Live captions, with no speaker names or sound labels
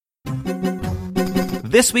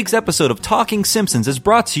This week's episode of Talking Simpsons is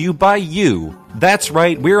brought to you by you. That's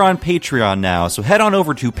right, we're on Patreon now, so head on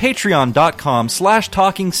over to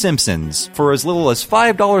patreon.com/TalkingSimpsons. For as little as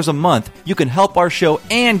 $5 a month, you can help our show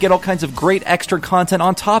and get all kinds of great extra content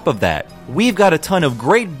on top of that. We've got a ton of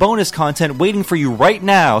great bonus content waiting for you right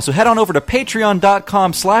now, so head on over to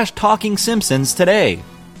patreon.com/TalkingSimpsons today.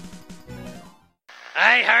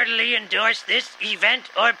 I heartily endorse this event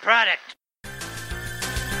or product.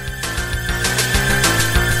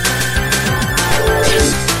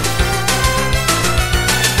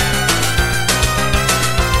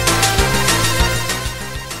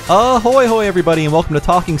 Ahoy, hoy, everybody, and welcome to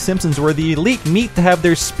Talking Simpsons, where the elite meet to have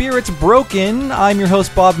their spirits broken. I'm your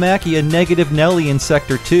host, Bob Mackey, a negative Nelly in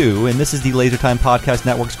Sector 2, and this is the Laser Time Podcast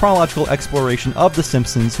Network's chronological exploration of The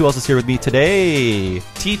Simpsons. Who else is here with me today?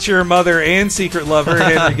 Teacher, mother, and secret lover,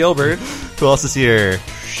 Henry Gilbert. Who else is here?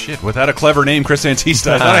 Shit, without a clever name, Chris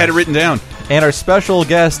Antista. I thought I had it written down. And our special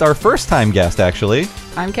guest, our first-time guest, actually.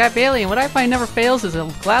 I'm Kat Bailey, and what I find never fails is a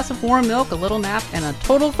glass of warm milk, a little nap, and a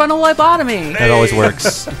total frontal lobotomy. That always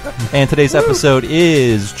works. And today's episode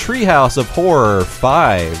is Treehouse of Horror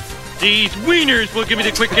 5. These wieners will give me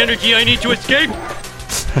the quick energy I need to escape.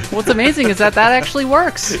 What's amazing is that actually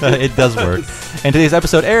works. It does work. And today's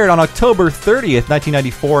episode aired on October 30th,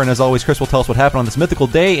 1994, and as always, Chris will tell us what happened on this mythical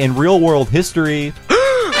day in real-world history.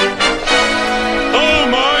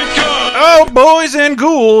 Oh, boys and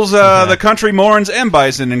ghouls, the country mourns M.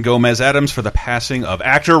 Bison and Gomez Adams for the passing of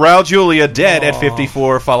actor Raul Julia, dead at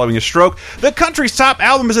 54 following a stroke. The country's top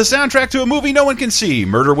album is a soundtrack to a movie no one can see.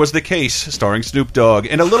 Murder Was the Case, starring Snoop Dogg,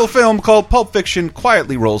 and a little film called Pulp Fiction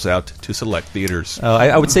quietly rolls out to select theaters.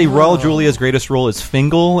 I would say Raul Julia's greatest role is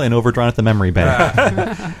Fingal and Overdrawn at the Memory Bank.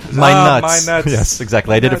 My nuts. Yes,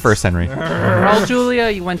 exactly. I did it first, Henry. Raul Julia,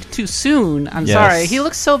 you went too soon. I'm sorry. He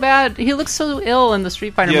looks so bad. He looks so ill in the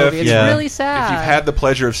Street Fighter movie. It's really sad. If you've had the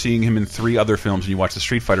pleasure of seeing him in 3 other films and you watch the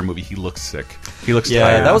Street Fighter movie, he looks sick. He looks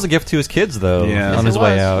tired. That was a gift to his kids, though, on his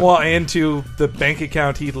way out. Well, and to the bank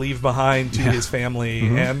account he'd leave behind to his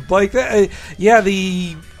family. And like that,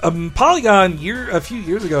 the Polygon a few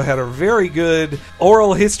years ago had a very good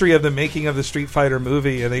oral history of the making of the Street Fighter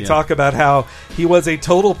movie, and they talk about how he was a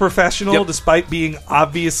total professional despite being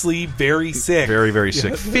obviously very sick. Very, very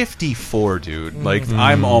sick. 54, dude. Like,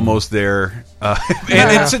 I'm almost there.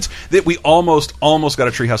 And since that we almost got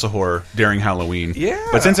a Treehouse of Horror during Halloween. Yeah.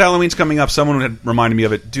 But since Halloween's coming up, someone had reminded me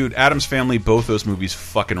of it. Dude, Addams Family, both those movies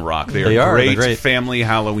fucking rock. They are great family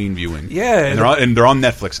Halloween viewing. Yeah. And they're on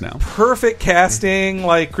Netflix now. Perfect casting,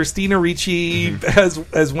 like Christina Ricci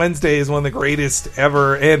as Wednesday is one of the greatest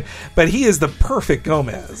ever, but he is the perfect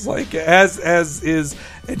Gomez, like as is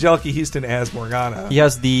Angelica Houston as Morgana. He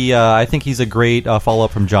has I think he's a great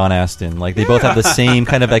follow-up from John Astin. Like, they both have the same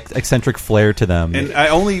kind of eccentric flair to them. And I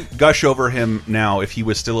only gush over him now. If he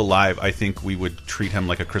was still alive, I think we would treat him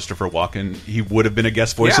like a Christopher Walken. He would have been a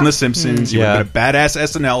guest voice on The Simpsons. He would have been a badass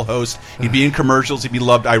SNL host. He'd be in commercials. He'd be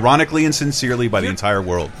loved ironically and sincerely by the entire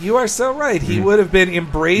world. You are so right. He would have been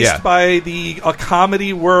embraced by the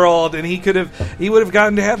comedy world, and he would have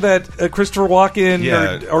gotten to have that Christopher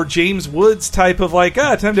Walken or James Woods type of like,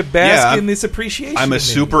 time to bask in this appreciation. I'm a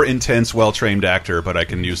super intense, well-trained actor, but I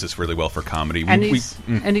can use this really well for comedy. And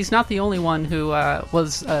he's not the only one who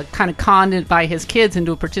was kind of conned by his kids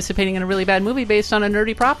into participating in a really bad movie based on a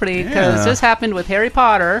nerdy property, because this happened with Harry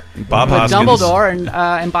Potter, Bob Hoskins. Dumbledore,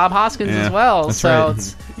 and Bob Hoskins as well. That's so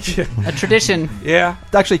it's a tradition. Yeah.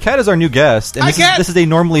 Actually, Kat is our new guest, and this is a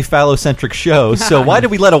normally phallocentric show, so why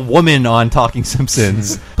did we let a woman on Talking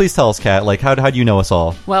Simpsons? Please tell us, Kat, like, how do you know us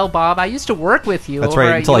all? Well, Bob, I used to work with you. That's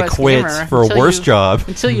right, until I quit for a worse job.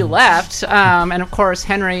 Until you left. And of course,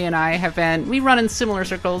 Henry and I we run in similar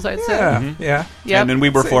circles, I'd say. Yeah. Yep. And then we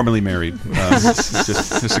were formerly married.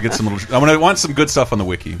 just to get some little... I want some good stuff on the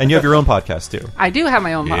wiki. And you have your own podcast, too. I do have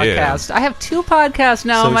my own podcast. I have 2 podcasts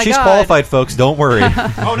now. So oh my she's God. qualified, folks. Don't worry.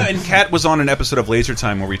 Oh, no, and Kat was on an episode of Laser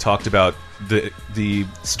Time where we talked about the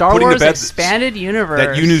Star Wars Expanded Universe.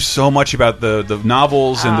 That you knew so much about the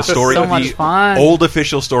novels and the story so of much the fun. Old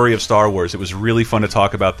official story of Star Wars. It was really fun to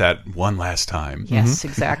talk about that one last time. Yes,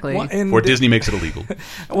 exactly. Before Disney makes it illegal.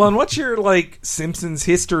 Well, and what's your Simpsons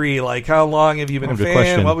history? Like, how long have you been a fan?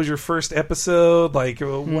 Question. What was your first episode? Like,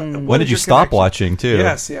 when did you stop watching too?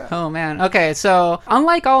 Yes, yeah. Oh man. Okay, so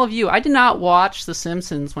unlike all of you, I did not watch The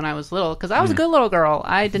Simpsons when I was little because I was a good little girl.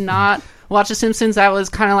 I did not watch The Simpsons, that was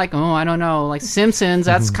kind of like, oh, I don't know, like Simpsons,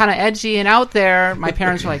 that's kind of edgy and out there. My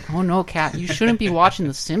parents were like, oh no, Kat, you shouldn't be watching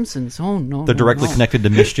The Simpsons. Oh no, They're directly connected to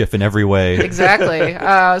mischief in every way. Exactly.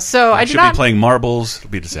 So I did should not be playing marbles. It'll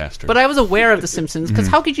be a disaster. But I was aware of The Simpsons, because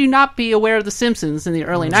how could you not be aware of The Simpsons in the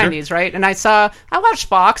early 90s, right? And I watched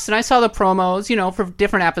Fox, and I saw the promos, for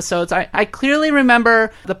different episodes. I clearly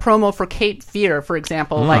remember the promo for Cape Fear, for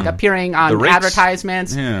example, like appearing on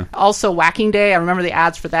advertisements. Yeah. Also, Whacking Day, I remember the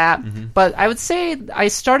ads for that. But I would say I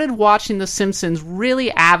started watching The Simpsons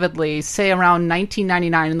really avidly, say around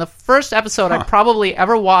 1999. And the first episode I probably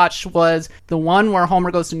ever watched was the one where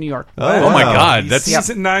Homer goes to New York. Oh my God, that's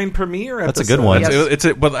season 9 premiere episode. That's a good one. Yes.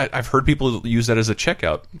 Well, I've heard people use that as a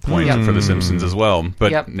checkout point for The Simpsons as well,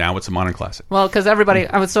 but now it's a modern classic. Well, because everybody,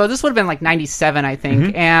 so this would have been like 97, I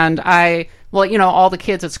think, and all the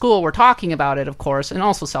kids at school were talking about it, of course, and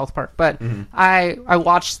also South Park. But I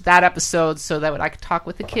watched that episode so that I could talk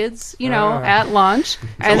with the kids, at lunch,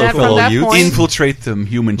 and then from that point, infiltrate them,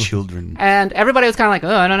 human children. And everybody was kind of like,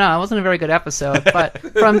 oh, I don't know, it wasn't a very good episode. But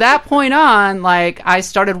from that point on, I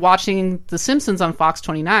started watching The Simpsons on Fox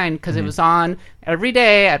 29 because it was on every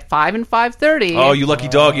day at 5 and 5:30. Oh, you lucky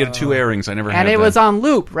dog! You had 2 airings. I never had. And it was on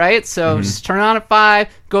loop, right? So just turn it on at 5,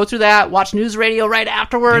 go through that, watch News Radio right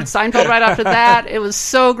afterwards, Seinfeld right after that. It was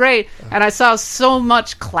so great, and I saw so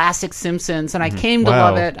much classic Simpsons, and I came to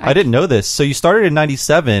love it. I didn't know this. So you started in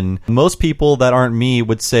 97. Most people that aren't me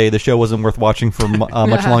would say the show wasn't worth watching for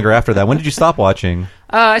much longer after that. When did you stop watching?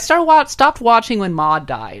 I stopped watching when Maude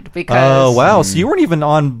died because. Oh wow! So you weren't even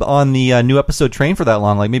on the new episode train for that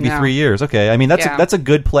long, like maybe 3 years. Okay, I mean that's a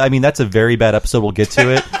good play. I mean that's a very bad episode. We'll get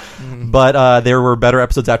to it, but there were better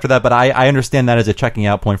episodes after that. But I understand that as a checking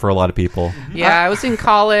out point for a lot of people. Yeah, I was in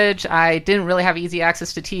college. I didn't really have easy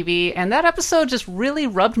access to TV, and that episode just really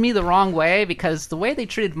rubbed me the wrong way because the way they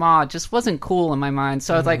treated Maude just wasn't cool in my mind.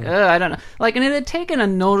 So I was like, I don't know. And it had taken a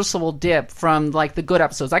noticeable dip from the good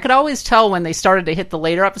episodes. I could always tell when they started to hit the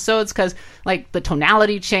later episodes because the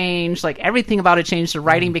tonality changed, everything about it changed. The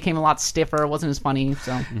writing became a lot stiffer. It wasn't as funny.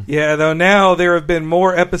 So yeah, though now there have been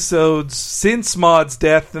more episodes since Maude's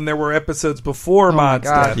death than there were episodes before Maude's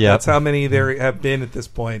death. Yep. That's how many there have been at this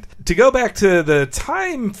point. To go back to the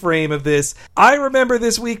time frame of this, I remember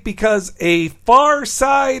this week because a Far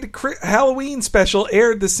Side Halloween special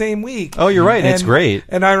aired the same week. Oh, you're right. It's great.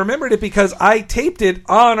 And I remembered it because I taped it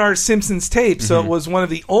on our Simpsons tape. So it was one of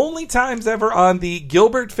the only times ever on the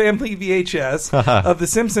Gilbert family VHS of The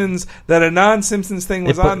Simpsons that a non-Simpsons thing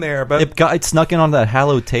was on there. But it snuck in on that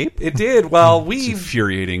hallowed tape? It did. Well, it's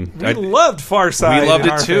infuriating. We loved Far Side. We loved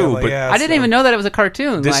it too. Family. But I didn't even know that it was a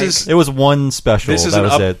cartoon. It was one special. This is that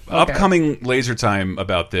was it. Upcoming laser time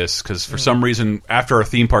about this because for some reason after our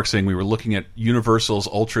theme park thing we were looking at Universal's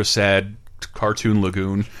ultra sad cartoon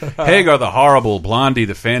Lagoon. Hagar the Horrible, Blondie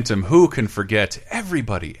the Phantom. Who can forget?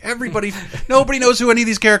 Everybody. Nobody knows who any of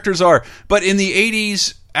these characters are. But in the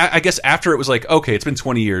 80s, I guess after it was like, okay, it's been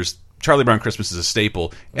 20 years. Charlie Brown Christmas is a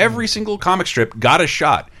staple. Every single comic strip got a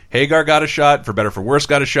shot. Hagar got a shot, For Better For Worse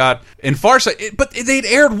got a shot, and Farside, but they'd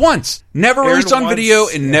aired once, never released on video,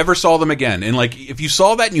 and never saw them again. And if you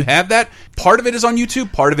saw that and you have that, part of it is on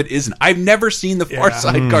YouTube, part of it isn't. I've never seen the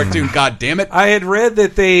Farside cartoon. God damn it! I had read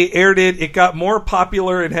that they aired it. It got more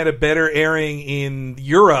popular and had a better airing in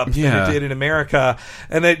Europe than it did in America,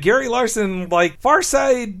 and that Gary Larson,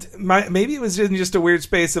 Farside, maybe it was in just a weird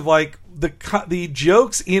space of the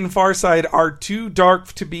jokes in Farside are too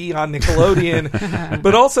dark to be on Nickelodeon,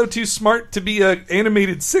 but also too smart to be an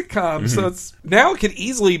animated sitcom. So now it could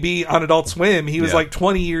easily be on Adult Swim. He was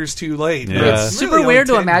 20 years too late. Yeah. It's super weird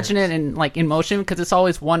to imagine it in motion because it's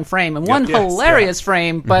always one frame and one hilarious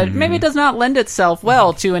frame, but maybe it does not lend itself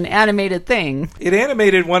well to an animated thing. It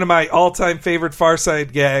animated one of my all-time favorite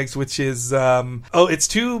Farside gags, which is it's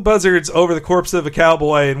two buzzards over the corpse of a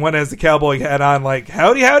cowboy, and one has the cowboy hat on,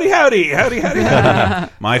 howdy, howdy, howdy. Howdy.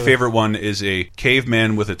 My favorite one is a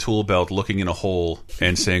caveman with a tool belt looking in a hole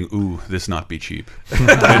and saying, "Ooh, this not be cheap."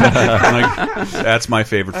 That's my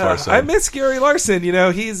favorite Farside. I miss Gary Larson.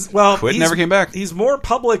 He's never came back. He's more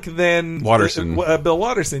public than Watterson. Bill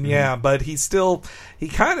Watterson, but he's still. He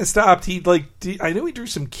kind of stopped. I knew he drew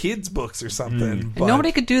some kids' books or something. And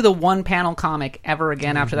nobody could do the one-panel comic ever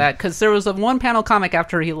again after that, because there was a one-panel comic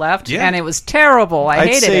after he left, and it was terrible. I'd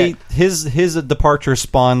hated say it. His departure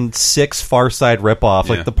spawned 6 Farside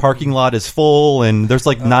ripoff. The parking lot is full, and there's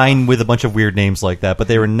 9 with a bunch of weird names like that, but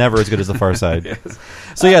they were never as good as the Farside. Yes.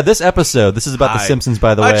 So this episode, this is about The Simpsons,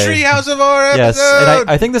 by the way. A Treehouse of Horror episode! Yes, and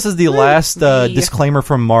I think this is the last disclaimer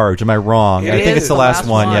from Marge. Am I wrong? I think it's the last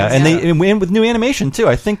one. And with new animation too.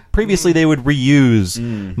 I think previously they would reuse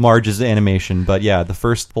Marge's animation, but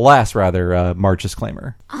the last Marge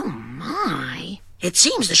disclaimer. Oh My. It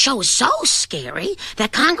seems the show is so scary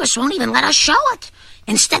that Congress won't even let us show it.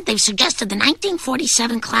 Instead, they've suggested the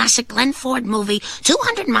 1947 classic Glenn Ford movie,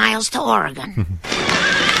 200 Miles to Oregon.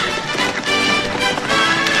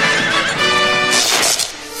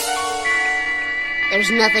 There's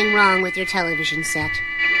nothing wrong with your television set.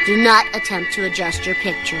 Do not attempt to adjust your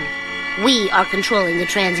picture. We are controlling the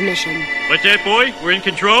transmission. What's that, boy? We're in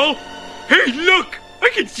control? Hey, look! I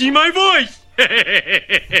can see my voice!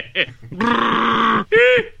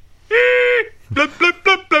 Blub, blub,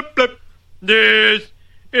 blub, blub, blub. This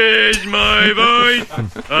is my voice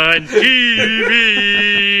on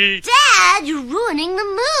TV. Dad, you're ruining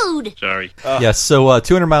the mood. Sorry. Yes, so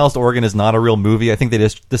 200 Miles to Oregon is not a real movie. I think they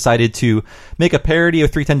just decided to make a parody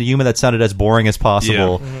of 3:10 to Yuma that sounded as boring as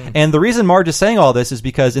possible. Yeah. And the reason Marge is saying all this is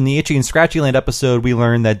because in the Itchy and Scratchy Land episode, we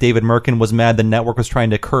learned that David Merkin was mad the network was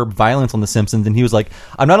trying to curb violence on The Simpsons, and he was like,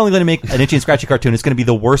 I'm not only going to make an Itchy and Scratchy cartoon, it's going to be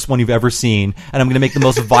the worst one you've ever seen, and I'm going to make the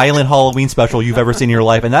most violent Halloween special you've ever seen in your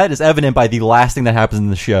life. And that is evident by the last thing that happens in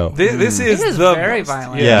the show. This is very most,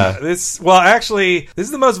 violent. Yeah. This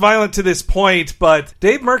is the most violent to this point, but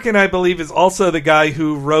Dave Merkin, I believe, is also the guy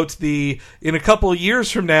who wrote in a couple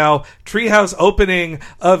years from now, Treehouse opening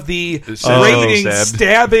of the rating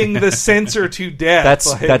stabbing the censor to death.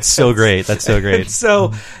 That's so great. That's so great.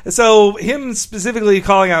 So him specifically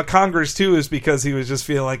calling out Congress too is because he was just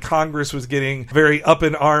feeling like Congress was getting very up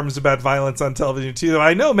in arms about violence on television too.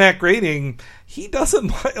 I know Matt Groening, he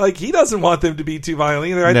doesn't want them to be too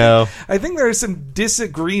violent either. I think there's some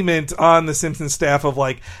disagreement on the Simpsons staff of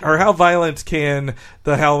or how violent can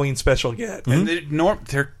the Halloween special get? And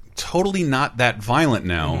they're totally not that violent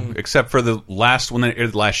now, except for the last one that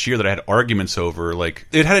aired last year that I had arguments over.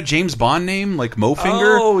 It had a James Bond name, like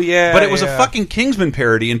Mofinger. Oh, yeah. But it was a fucking Kingsman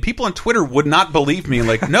parody, and people on Twitter would not believe me.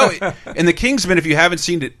 No, and the Kingsman, if you haven't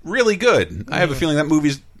seen it, really good. I have a feeling that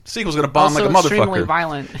movie's sequel's going to bomb also like a motherfucker. Extremely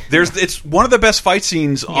violent. It's one of the best fight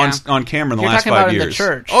scenes on camera in the last 5 years. You're talking about in the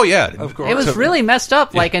church. Oh yeah, of course. It was really messed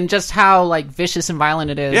up, and just how vicious and violent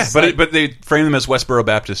it is. Yeah, but they frame them as Westboro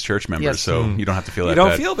Baptist church members, so you don't have to feel that. You don't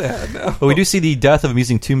bad. feel bad. No. But we do see the death of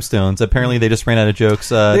amusing tombstones. Apparently, they just ran out of jokes.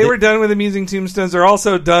 They were done with amusing tombstones. They're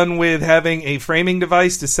also done with having a framing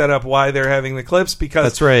device to set up why they're having the clips. Because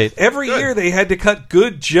that's right. Every year they had to cut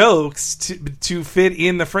good jokes to fit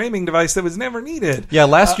in the framing device that was never needed. Yeah,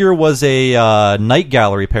 last year was a Night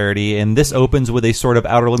Gallery parody, and this opens with a sort of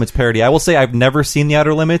Outer Limits parody. I will say I've never seen the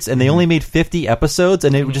Outer Limits, and they only made 50 episodes,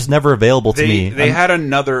 and it was just never available to me. They had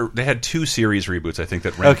 2 series reboots, I think,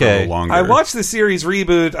 that ran for a little longer. I watched the series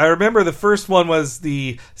reboot. I remember the first one was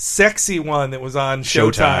the sexy one that was on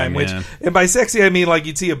Showtime. And by sexy, I mean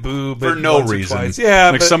you'd see a boob for no reason.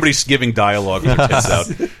 Yeah, somebody's giving dialogue with their tits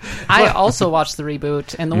out. I also watched the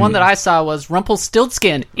reboot, and the one that I saw was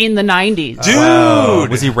Rumpelstiltskin in the 90s. Dude,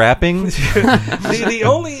 was he rapping?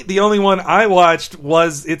 the only one I watched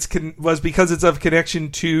was because it's of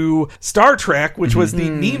connection to Star Trek, which was the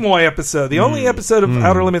Nimoy episode. The only episode of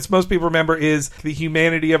Outer Limits most people remember is the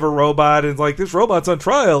humanity of a robot, and this robot's on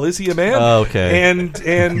trial. Is he a man? Oh, okay. And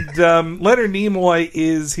Leonard Nimoy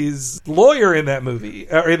is his lawyer in that movie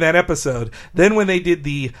or in that episode. Then when they did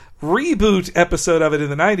the reboot episode of it in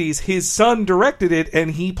the 90s, his son directed it,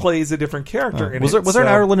 and he plays a different character in it. Was there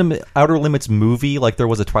an Outer Limits movie, like there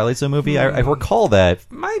was a Twilight Zone movie? I recall that.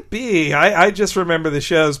 Might be. I just remember the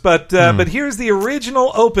shows. But here's the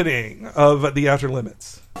original opening of The Outer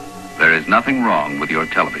Limits. There is nothing wrong with your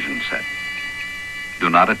television set. Do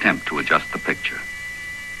not attempt to adjust the picture.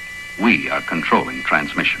 We are controlling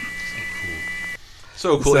transmission.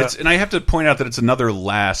 So cool. And I have to point out that it's another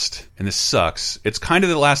last, and this sucks, it's kind of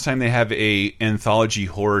the last time they have a anthology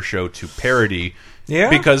horror show to parody. Yeah.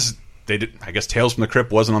 Because they did, I guess Tales from the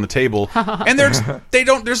Crypt wasn't on the table, and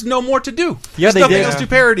there's no more to do. Yeah, there's nothing else to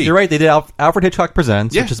parody. You're right. They did Alfred Hitchcock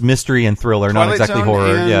Presents, which is mystery and thriller, Twilight not exactly Zone, horror.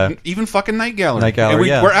 And even fucking Night Gallery. And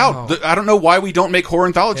we're out. I don't know why we don't make horror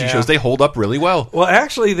anthology shows. They hold up really well. Well,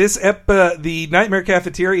 actually, the Nightmare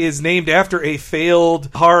Cafeteria is named after a failed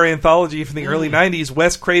horror anthology from the early 90s,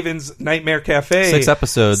 Wes Craven's Nightmare Cafe. 6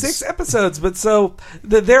 episodes. 6 episodes. But so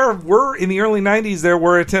there were, in the early 90s, there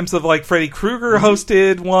were attempts of Freddy Krueger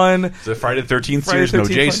hosted one. The Friday the 13th series, no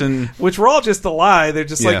Jason. Which were all just a lie. They're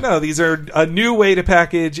just no, these are a new way to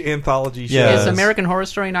package anthology shows. Does American Horror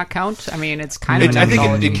Story not count? I mean, it's kind of an I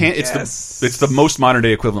anthology. think it can't. It's the most modern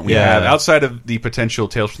day equivalent we have, outside of the potential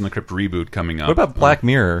Tales from the Crypt reboot coming up. What about Black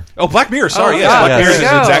Mirror? Oh, Black Mirror, sorry. Black Mirror is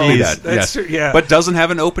exactly that. That's true, but doesn't have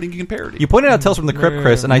an opening you can parody. You pointed out Tales from the Crypt,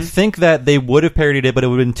 Chris, and I think that they would have parodied it, but it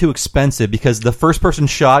would have been too expensive because the first person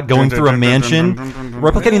shot going through a mansion,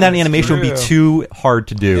 replicating that in animation would be too hard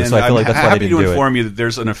to do. And So I feel like that's why they happy didn't to do inform you that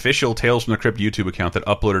there's an official Tales from the Crypt YouTube account that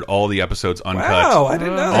uploaded all the episodes uncut Wow, I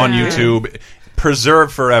didn't know on that. YouTube.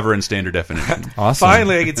 Preserved forever in standard definition. Awesome.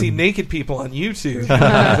 Finally, I can see naked people on YouTube.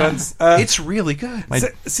 It's really good.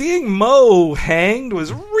 Seeing Mo hanged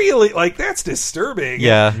was really that's disturbing.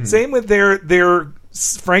 Yeah. Same with their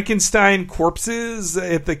Frankenstein corpses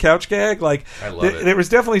at the couch gag. I love it. There was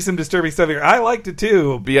definitely some disturbing stuff here. I liked it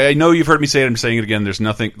too. But yeah, I know you've heard me say it. I'm saying it again. There's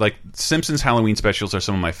nothing like Simpsons Halloween specials are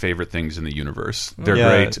some of my favorite things in the universe. They're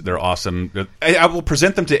great. They're awesome. I will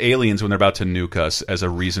present them to aliens when they're about to nuke us as a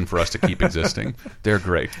reason for us to keep existing. They're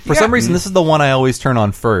great. For some reason, this is the one I always turn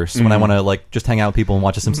on first when I want to just hang out with people and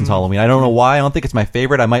watch a Simpsons Halloween. I don't know why. I don't think it's my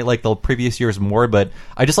favorite. I might like the previous years more, but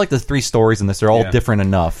I just like the 3 stories in this. They're all different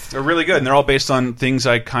enough. They're really good, and they're all based on things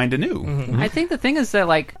I kind of knew. I think the thing is that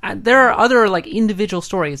there are other individual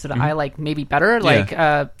stories that I like maybe better,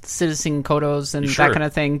 Citizen Kodos and that kind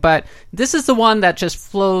of thing. But this is the one that just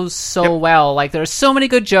flows so well. There's so many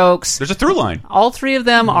good jokes. There's a through line. All 3 of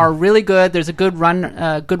them are really good. There's a good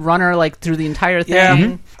runner through the entire thing.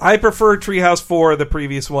 Yeah. I prefer Treehouse 4, the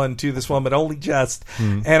previous one, to this one, but only just.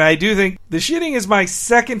 And I do think the shitting is my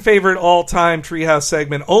second favorite all-time Treehouse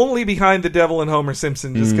segment, only behind the Devil and Homer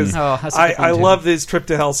Simpson, just because I love this trip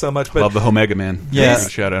to hell so much. But love the Omega Man. Yeah.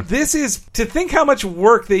 Shout out. This is, to think how much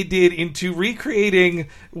work they did into recreating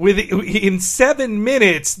in 7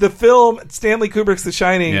 minutes the film Stanley Kubrick's The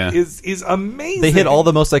Shining is amazing. They hit all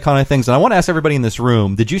the most iconic things, and I want to ask everybody in this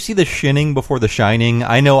room: did you see The Shinning before The Shining?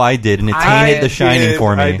 I know I did, and it tainted The Shining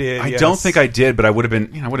for me. I don't think I did, but I would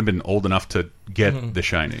have been old enough to get The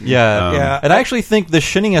Shining. Yeah. And I actually think The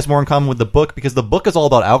Shining has more in common with the book because the book is all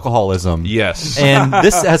about alcoholism. Yes, and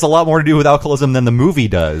this has a lot more to do with alcoholism than the movie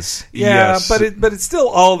does. Yeah, but it's still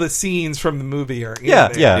all the scenes from the movie are in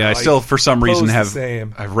there. Yeah. I still, for some reason,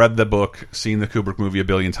 same. I've read the book, seen the Kubrick movie a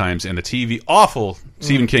billion times, and the awful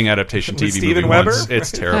Stephen King adaptation TV Steven movie Weber? once.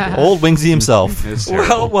 It's terrible. Old Wingsy himself. It's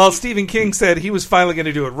terrible. Well, Stephen King said he was finally going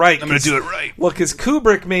to do it right. I'm going to do it right. Well, because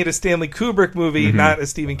Kubrick made a Stanley Kubrick movie, not a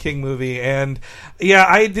Stephen King movie, and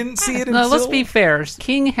I didn't see it until... No, let's be fair.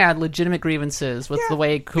 King had legitimate grievances with the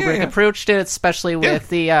way Kubrick approached it, especially with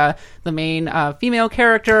the main female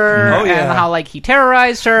character and how he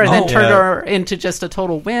terrorized her and then turned her into just a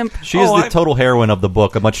total wimp. She is the total heroine of the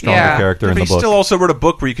book, a much stronger character in the book. He still also wrote a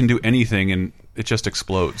book where you can do anything and it just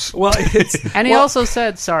explodes. Well, and he also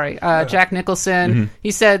said, Jack Nicholson,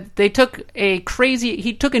 he said he took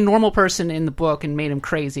a normal person in the book and made him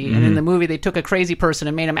crazy, and in the movie they took a crazy person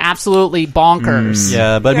and made him absolutely bonkers.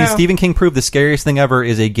 Yeah, but I mean, Stephen King proved the scariest thing ever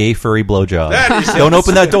is a gay furry blowjob. Don't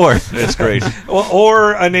open that door. That's great.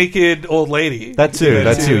 Or a naked old lady. That too.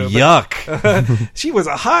 Yuck. She was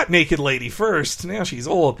a hot naked lady first. Now she's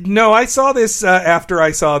old. No, I saw this after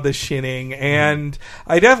I saw The Shining, and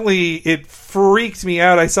it freaked me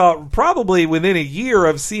out. I saw it probably within a year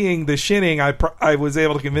of seeing The Shining. I was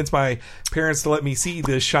able to convince my parents to let me see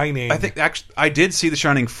The Shining. I think actually I did see The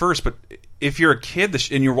Shining first, but if you're a kid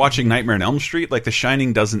and you're watching Nightmare on Elm Street, The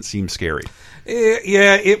Shining doesn't seem scary.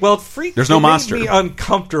 It freaked. There's no monster. Made me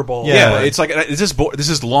uncomfortable. Yeah, it's this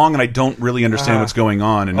is long, and I don't really understand what's going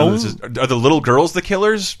on. And are the little girls the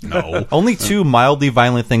killers? No. Only 2 mildly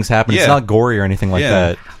violent things happen. It's not gory or anything like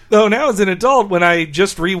that. Though now as an adult, when I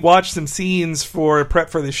just rewatched some scenes for prep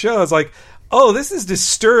for the show, I was like, oh, this is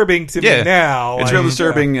disturbing to me now. It's real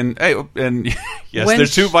disturbing, and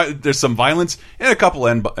yes, there's some violence and a couple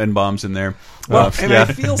N-bombs in there. Well, I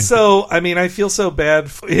feel so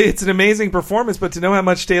bad. It's an amazing performance, but to know how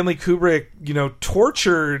much Stanley Kubrick,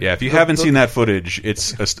 tortured. Yeah, if you haven't seen that footage,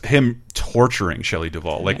 it's him torturing Shelley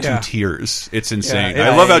Duvall to tears. It's insane.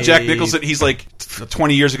 I love how Jack Nicholson. He's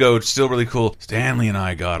 20 years ago, still really cool. Stanley and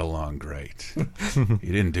I got along great.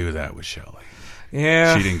 He didn't do that with Shelley.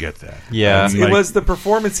 Yeah, she didn't get that. Yeah, it was the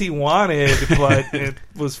performance he wanted, but it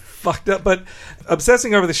was fucked up. But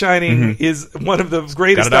obsessing over The Shining is one of the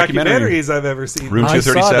greatest documentaries I've ever seen. Room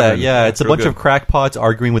 237. I saw that. Yeah, it's a bunch of crackpots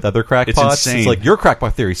arguing with other crackpots. It's insane. It's your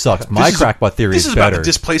crackpot theory sucks. My crackpot theory is better. This is about the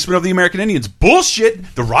displacement of the American Indians.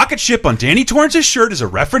 Bullshit. The rocket ship on Danny Torrance's shirt is a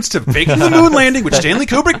reference to faking the moon landing, which Stanley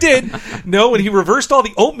Kubrick did. No, when he reversed all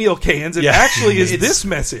the oatmeal cans, it actually is this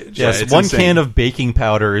message. Yes, one can of baking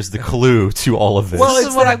powder is the clue to all of this. Well, this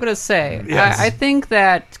is what I'm going to say. Yes. I think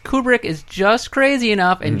that Kubrick is just crazy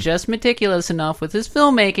enough and just meticulous enough with his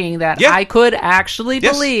filmmaking that I could actually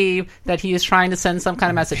believe that he is trying to send some kind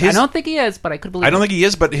of message. I don't think he is, but I could believe. I don't think he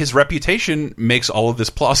is, but his reputation makes all of this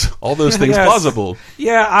all those things plausible.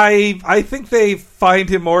 Yeah, I think they find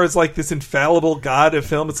him more as like this infallible god of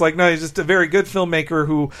film. It's like, no, he's just a very good filmmaker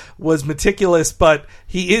who was meticulous, but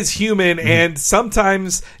he is human. And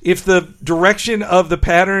sometimes if the direction of the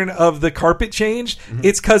pattern of the carpet changed,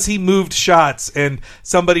 it's because he moved shots and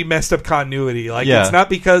somebody messed up continuity. Like, it's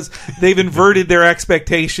not because they've inverted their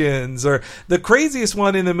expectations. Or the craziest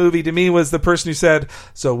one in the movie to me was the person who said,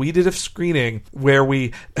 so we did a screening where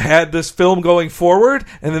we had this film going forward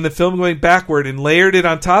and then the film going backward and layered it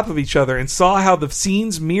on top of each other and saw how the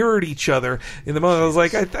scenes mirrored each other in the moment. I was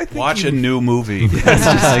like, I think watch a new movie.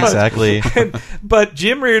 Exactly. But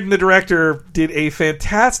Jim Reardon, the director, did a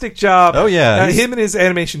fantastic job. Oh, yeah. Him and his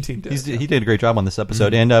animation team did. He did a great job on this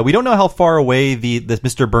episode. And we don't know how far away the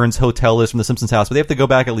Mr. Burns hotel is from the Simpsons house, but they have to go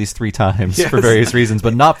back at least 3 times for various reasons,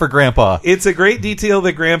 but not for Grandpa. It's a great detail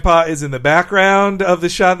that Grandpa is in the background of the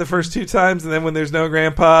shot the first 2 times, and then when there's no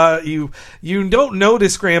Grandpa, you don't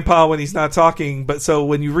notice Grandpa when he's not talking, but so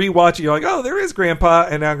when you rewatch it, you're like, oh, there is Grandpa,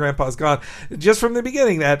 and now Grandpa's gone. Just from the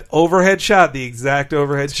beginning, that overhead shot, the exact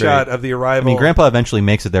overhead shot of the arrival. I mean, Grandpa eventually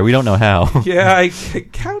makes it there. We don't know how. Yeah,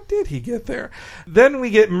 how did he get there? Then we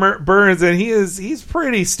get Burns, and he's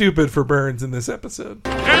pretty stupid for Burns in this episode.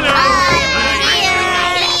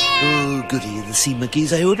 Oh, goody, the sea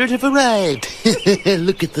monkeys I ordered have arrived.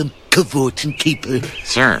 Look at them, Cavort and Keeper.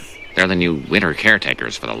 Sir, they're the new winter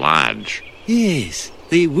caretakers for the lodge. Yes,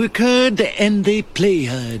 they work hard and they play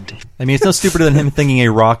hard. I mean, it's no stupider than him thinking a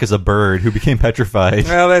rock is a bird who became petrified.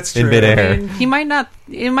 Well, that's true. In midair. I mean, he might not.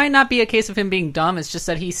 It might not be a case of him being dumb. It's just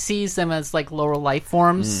that he sees them as like lower life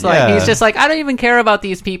forms. Like he's just like, I don't even care about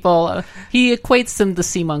these people. He equates them to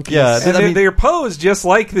sea monkeys. Yeah, and they're posed just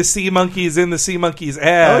like the sea monkeys in the sea monkeys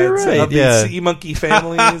ads. Oh, you're right. Of the sea monkey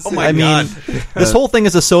families. Oh my God. mean, this whole thing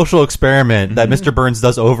is a social experiment that Mr. Burns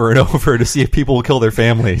does over and over to see if people will kill their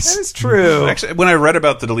families. That is true. Actually, when I read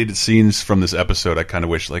about the deleted scenes from this episode, I kind of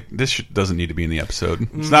wish like this doesn't need to be in the episode.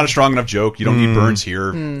 It's not a strong enough joke. You don't need Burns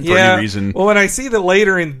here for any reason. Well, when I see that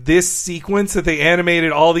later in this sequence that they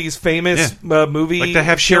animated all these famous movie, like to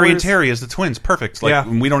have Sherry and Terry as the twins, perfect. Like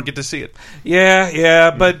we don't get to see it.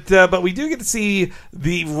 But we do get to see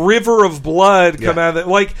the river of blood come out of it.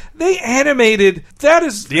 Like they animated. That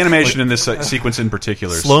is the animation in this sequence in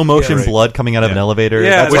particular. Slow motion blood coming out of an elevator.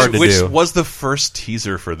 That's hard to do. Which was the first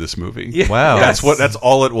teaser for this movie. Yeah. Wow, that's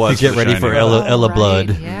all it was. To get ready for Ella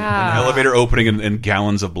blood. Yeah, an elevator opening and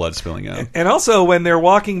gallons of blood spilling out. And also when they're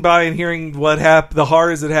walking by and hearing what the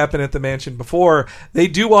horrors that happened at the mansion before, they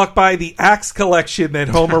do walk by the axe collection that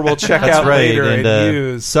Homer will check out later and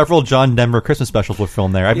use. Several John Denver Christmas specials were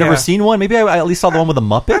filmed there. I've never seen one. Maybe I at least saw the one with the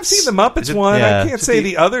Muppets. I've seen the Muppets one. I can't say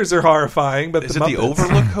the others are horrifying, but is the it Muppets. The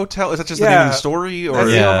Overlook Hotel? Is that just the name of the story? Or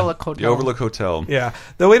the Overlook Hotel. The Overlook Hotel. Yeah,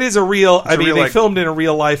 though it is a real. They like, filmed in a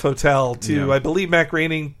real life hotel too. Yeah. I believe Matt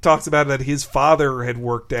Groening talks about that his father had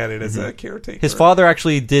worked at it as a caretaker. His father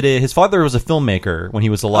actually did it. His father was a filmmaker when he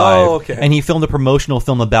was alive. Oh, okay. And he filmed a promotional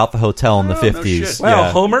film about the hotel in the 50s. No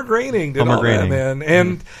wow, Homer Groening did all that, man.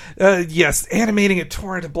 And yes, animating a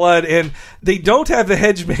torrent of blood. And they don't have the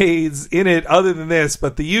hedge maze in it other than this,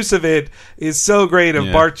 but the use of it is so great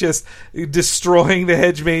of Bart just destroying the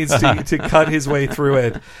hedge maze to cut his way through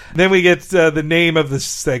it. Then we get the name of the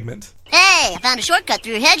segment. Hey, I found a shortcut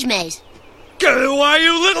through your hedge maze. Go away,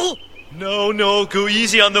 you little! No, go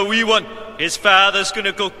easy on the wee one. His father's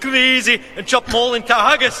gonna go crazy and chop them all into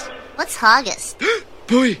haggis. What's haggis?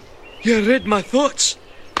 Boy, you read my thoughts.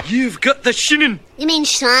 You've got the shinning. You mean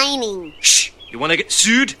shining. Shh! You wanna get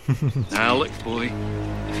sued? Now look, boy.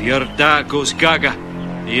 If your dad goes gaga,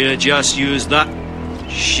 you just use that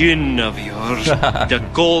shin of yours to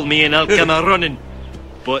call me and I'll come a running.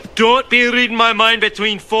 But don't be reading my mind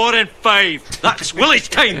between 4 and 5. That's Willie's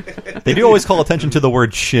time. They do always call attention to the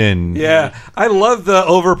word shin. Yeah, I love the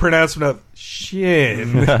overpronouncement of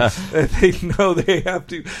shin. They know they have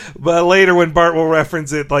to. But later when Bart will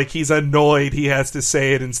reference it, like he's annoyed, he has to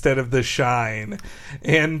say it instead of the shine.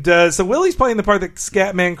 And so Willie's playing the part that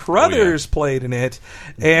Scatman Crothers played in it.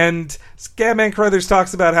 And Scatman Crothers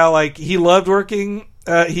talks about how like he loved working...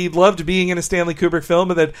 he loved being in a Stanley Kubrick film,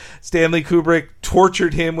 and that Stanley Kubrick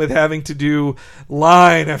tortured him with having to do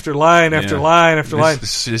line after line after line after line.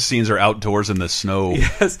 His scenes are outdoors in the snow.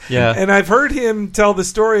 Yes. Yeah. And I've heard him tell the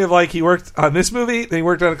story of like he worked on this movie, then he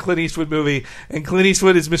worked on a Clint Eastwood movie, and Clint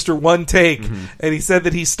Eastwood is Mr. One Take, and he said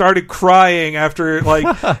that he started crying after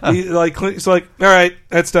like Clint's like, all right,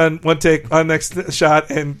 that's done, one take, on next shot,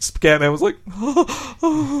 and Scatman was like,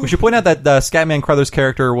 We should point out that Scatman Crothers'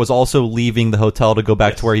 character was also leaving the hotel to go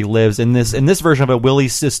back to where he lives. In this version of it, Willie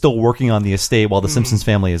is still working on the estate while the Simpsons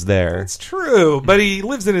family is there. It's true, but he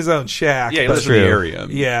lives in his own shack. Yeah, he lives in the area.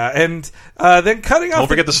 Yeah, and then cutting off... Don't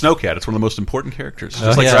forget the Snowcat. It's one of the most important characters. Just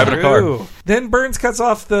Oh, like yeah. driving a car. Then Burns cuts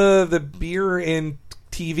off the beer and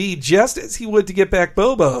TV just as he would to get back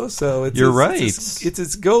Bobo. So it's You're right. It's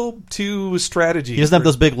his go-to strategy. He doesn't have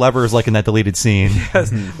those big levers like in that deleted scene.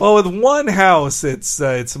 Yes. Well, with one house,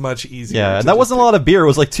 it's much easier. Yeah, to and that wasn't a lot of beer. It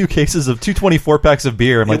was like 2 24-packs of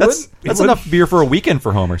beer. I'm like, that's enough beer for a weekend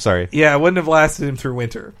for Homer. Sorry. Yeah, it wouldn't have lasted him through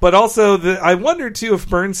winter. But also, I wonder, too, if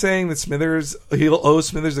Burns saying that he'll owe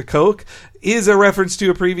Smithers a Coke is a reference to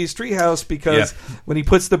a previous Treehouse, because when he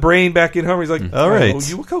puts the brain back in Homer, he's like, all right. I owe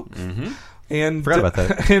you a Coke. Mm-hmm. And forgot about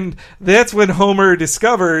that. And that's when Homer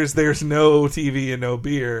discovers there's no TV and no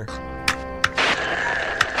beer.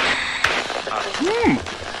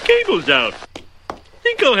 Cable's out.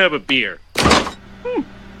 Think I'll have a beer.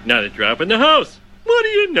 Not a drop in the house. What do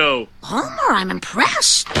you know? Homer, I'm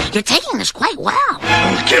impressed. You're taking this quite well.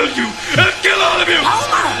 I'll kill you. I'll kill all of you.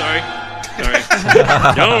 Homer!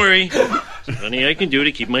 Sorry. Don't worry. There's nothing I can do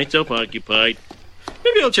to keep myself occupied.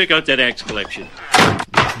 Maybe I'll check out that axe collection.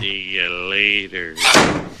 See you later.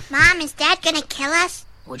 Mom, is Dad gonna kill us?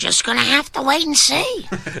 We're just gonna have to wait and see.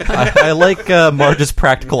 I like Marge's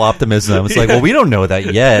practical optimism. It's like, well, we don't know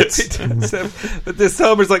that yet. But this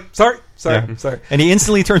Homer's like, sorry. And he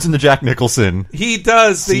instantly turns into Jack Nicholson. He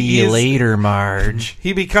does. See you later, Marge.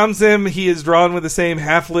 He becomes him. He is drawn with the same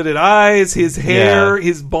half-lidded eyes. His hair,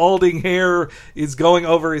 his balding hair is going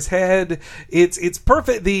over his head. It's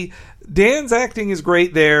perfect. Dan's acting is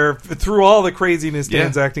great there. Through all the craziness,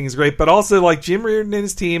 Dan's acting is great. But also, like, Jim Reardon and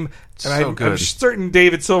his team, and I'm certain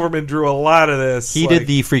David Silverman drew a lot of this. He did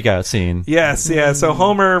the freak out scene. Yes, yeah. So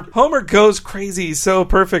Homer goes crazy so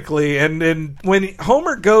perfectly, and when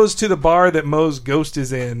Homer goes to the bar that Moe's ghost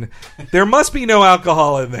is in, there must be no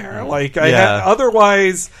alcohol in there. Like,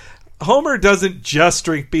 otherwise, Homer doesn't just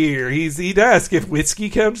drink beer. He'd ask if whiskey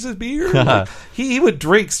counts as beer. Like, he would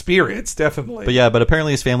drink spirits, definitely. But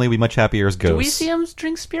apparently his family would be much happier as ghosts. Do we see him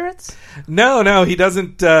drink spirits? No, he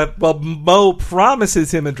doesn't. Well, Moe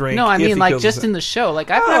promises him a drink. No, I mean, like, just in the show. Like,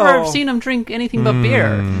 I've never seen him drink anything but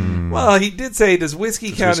beer. Well, he did say, does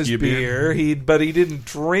whiskey count as beer? But he didn't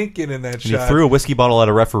drink it in that and shot. He threw a whiskey bottle at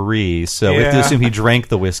a referee, so we have to assume he drank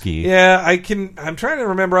the whiskey. Yeah, I'm trying to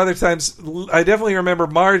remember other times. I definitely remember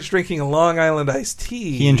Marge drinking a Long Island iced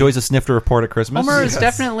tea. He enjoys a snifter report at Christmas. Homer is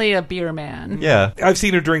definitely a beer man. Yeah. I've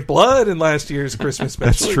seen her drink blood in last year's Christmas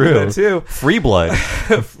special. That's true. That too. Free blood.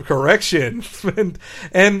 Correction.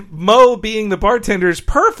 And Moe being the bartender is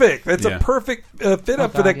perfect. That's a perfect fit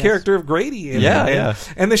up for that character of Grady.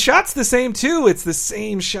 And the shot's the same too. It's the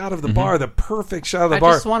same shot of the bar, the perfect shot of the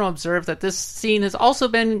bar. I just want to observe that this scene has also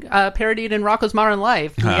been parodied in Rocko's Modern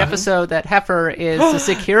Life, in the episode that Heifer is the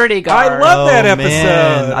security guard. I love that episode.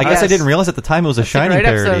 Man. I guess I didn't realize at the time it was a Shining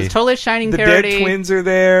parody. Episode. It's totally a Shining the parody. Dead twins are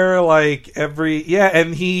there, like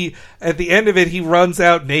and he at the end of it he runs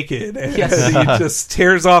out naked and he just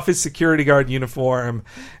tears off his security guard uniform.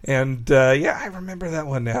 And I remember that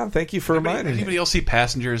one now. Thank you for reminding me. Anybody else see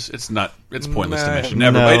Passengers? It's pointless to mention.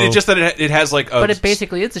 Never. No. It's just that it has like but it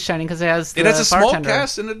basically is a Shining because it has a small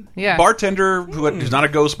cast and a bartender who's not a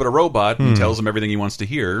ghost but a robot who tells him everything he wants to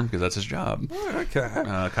hear because that's his job. Okay.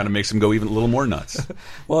 Kind of makes him go even a little more nuts.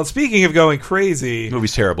 Well, speaking of going crazy, the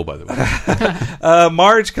movie's terrible, by the way.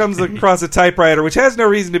 Marge comes across a typewriter, which has no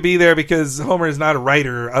reason to be there because Homer is not a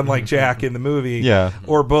writer, unlike Jack in the movie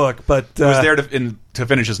or book. But he was there to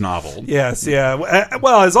finish his novel. Yes, yeah.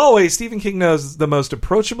 Well, as always, Stephen King knows the most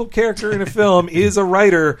approachable character in a film is a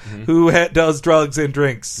writer who does drugs and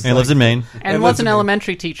drinks. And lives in Maine. And was an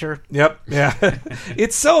elementary teacher. Yep, yeah.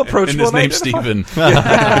 It's so approachable. And his name's Stephen.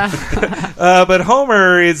 But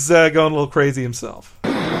Homer is going a little crazy himself.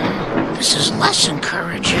 This is less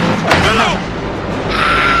encouraging. Hello!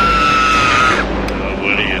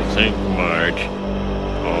 What do you think, Marge?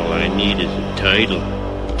 All I need is a title.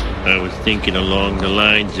 I was thinking along the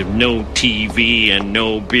lines of no TV and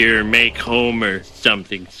no beer make Homer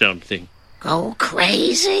something something. Go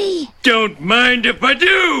crazy? Don't mind if I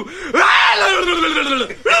do!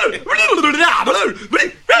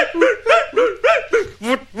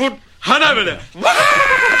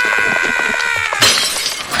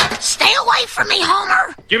 Stay away from me,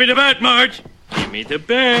 Homer! Give me the bat, Marge! Give me the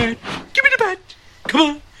bat! Give me the bat! Come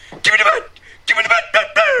on! Give me the bat! Give me the bat!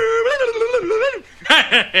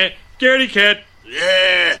 Scaredy cat!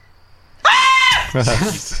 Yeah!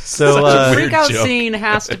 So the freak out joke. scene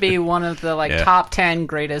has to be one of the Yeah. top 10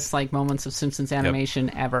 greatest moments of Simpsons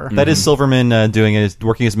animation ever. That is Silverman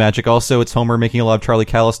working his magic. Also, it's Homer making a lot of Charlie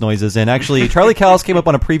Callis noises. And actually, Charlie Callis came up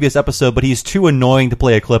on a previous episode, but he's too annoying to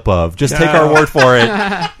play a clip of. Just take our word for it.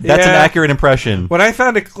 That's an accurate impression. When I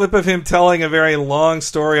found a clip of him telling a very long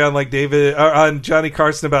story on on Johnny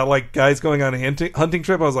Carson about guys going on a hunting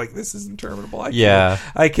trip, I was like, this is interminable.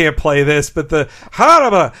 I can't play this. But the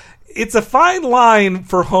haraba, it's a fine line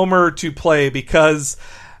for Homer to play because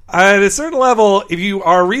at a certain level, if you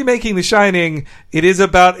are remaking The Shining, it is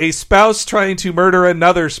about a spouse trying to murder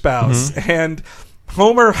another spouse. And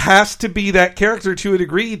Homer has to be that character to a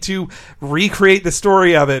degree to recreate the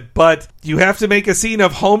story of it, but you have to make a scene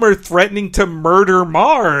of Homer threatening to murder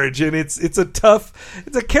Marge, and it's a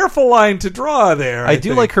careful line to draw there. I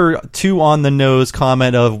do like her too on the nose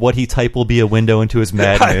comment of what he type will be a window into his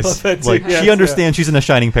madness. I love that too. Yes, she understands she's in a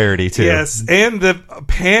Shining parody too. Yes, and the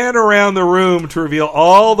pan around the room to reveal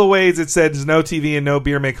all the ways it says no TV and no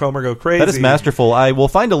beer make Homer go crazy. That is masterful. I will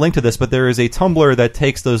find a link to this, but there is a Tumblr that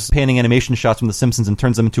takes those panning animation shots from The Simpsons and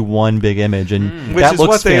turns them into one big image, and which that is looks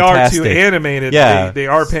what they fantastic. are to animate it. Yeah, they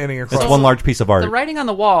are panning across. It's one large piece of art. The writing on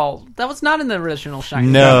the wall, that was not in the original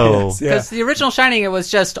Shining. No. Because the original Shining, it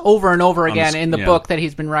was just over and over again in the book that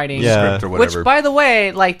he's been writing. Yeah. Script or whatever. Which, by the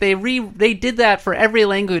way, they did that for every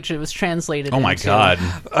language it was translated Oh my into. God!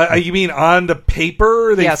 You mean on the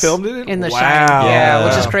paper they Yes, filmed it in the wow. Shining. Yeah,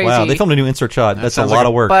 which is crazy. Wow, they filmed a new insert shot. That's a sounds lot like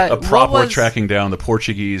of work. But a proper what was- tracking down the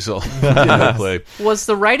Portuguese play. Was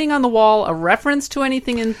the writing on the wall a reference to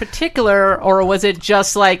anything in particular, or was it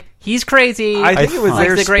just he's crazy? I think it was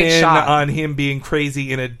their the great spin shot. on him being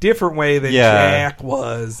crazy in a different way than Yeah. Jack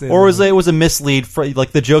was. Or it was a mislead for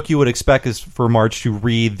the joke you would expect is for Marge to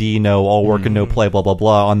read the all work and no play blah blah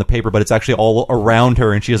blah on the paper, but it's actually all around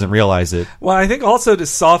her and she doesn't realize it. Well, I think also to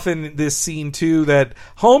soften this scene too, that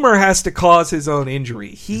Homer has to cause his own injury.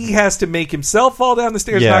 He has to make himself fall down the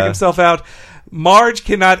stairs, knock himself out. Marge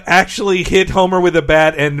cannot actually hit Homer with a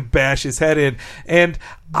bat and bash his head in. And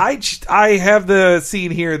I have the scene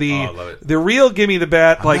here, the real gimme the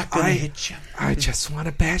bat. I just want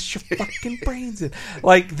to bash your fucking brains in.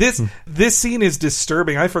 This scene is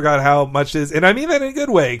disturbing. I forgot how much it is, and I mean that in a good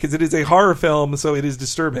way because it is a horror film, so it is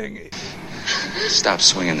disturbing. Stop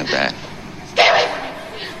swinging the bat.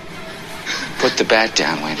 Put the bat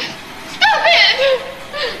down, Wendy. Stop it!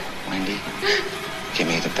 Wendy, give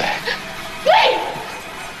me the bat. Please!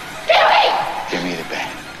 Give me the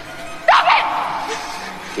bat. Stop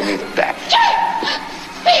it! Give me the bat.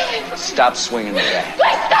 Stop swinging the bat.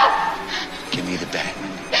 Please stop! Give me the bat,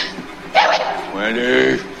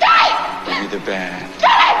 Wendy. Give me the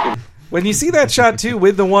bat. When you see that shot too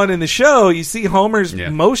with the one in the show, you see Homer's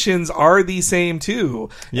motions are the same too.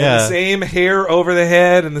 Yeah. And the same hair over the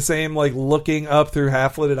head and the same looking up through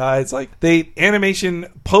half-lidded eyes. Animation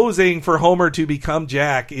posing for Homer to become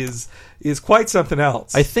Jack is quite something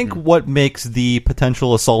else. I think what makes the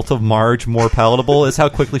potential assault of Marge more palatable is how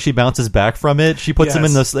quickly she bounces back from it. She puts him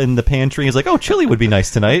in the pantry and is like, "Oh, chili would be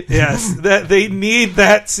nice tonight." Yes, that they need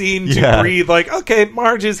that scene to breathe. Okay,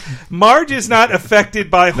 Marge is not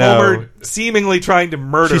affected by Homer seemingly trying to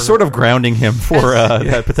murder. She's sort of grounding him for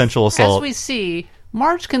that potential assault. As we see,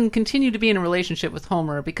 Marge can continue to be in a relationship with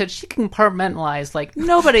Homer because she can compartmentalize like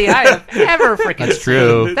nobody I have ever freaking That's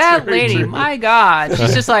true. seen. That Very lady, true. my God.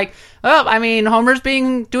 She's just like, oh, I mean, Homer's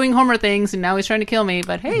doing Homer things, and now he's trying to kill me,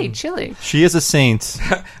 but hey, chili. She is a saint.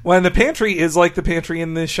 When the pantry is like the pantry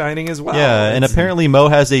in The Shining as well. Yeah, and apparently Mo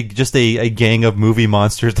has just a gang of movie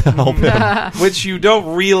monsters to help him. Which you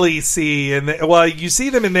don't really see. You see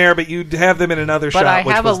them in there, but you have them in another shot. But I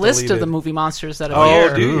which have a was list deleted. of the movie monsters that Oh,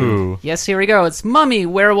 appear. dude. Yes, here we go. It's Mummy,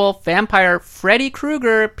 Werewolf, Vampire, Freddy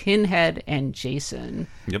Krueger, Pinhead, and Jason.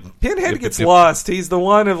 Yep. Pinhead gets lost. He's the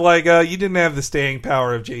one of you didn't have the staying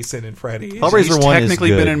power of Jason and Freddy. He's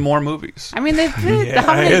technically been in more movies. I mean, they've been,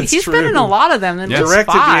 Yeah, he's been in a lot of them. And Direct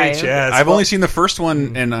to five. VHS. I've only seen the first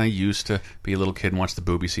one, and I used to be a little kid and watch the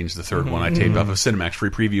booby scenes. The third one I taped off of Cinemax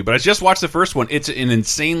free preview, but I just watched the first one. It's an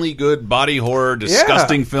insanely good body horror,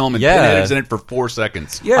 disgusting film, and Pinhead is in it for 4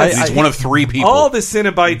 seconds. Yeah, he's one of 3 people. All the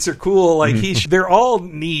Cenobites are cool. They're all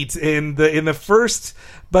neat in the first.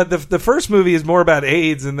 But the first movie is more about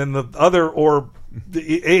AIDS, and then the other, or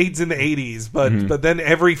the AIDS in the 80s. But then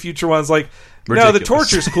every future one's like, No, the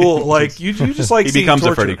Ridiculous. torture's cool. Like you just like he seeing becomes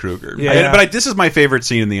torture. a Freddy Krueger. Yeah. But this is my favorite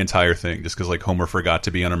scene in the entire thing, just because like Homer forgot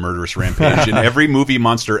to be on a murderous rampage, and every movie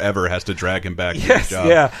monster ever has to drag him back. To his job.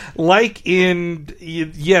 Yeah, like in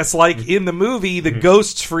the movie, the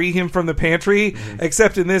ghosts free him from the pantry.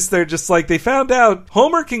 Except in this, they're just like they found out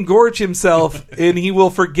Homer can gorge himself, and he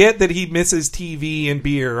will forget that he misses TV and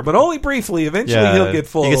beer, but only briefly. Eventually, he'll get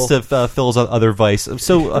full. He gets to fill his other vice.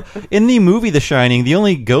 So in the movie The Shining, the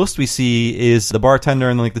only ghost we see is the bartender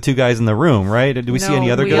and like the two guys in the room, right? Do we see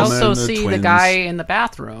any other ghosts? We also see the guy in the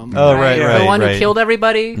bathroom. Oh, right. The one who killed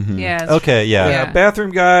everybody. Yeah. Okay, yeah.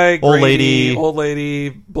 Bathroom guy, old Grady,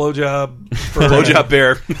 lady, blowjob, blowjob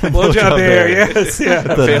bear, blowjob bear. Yes,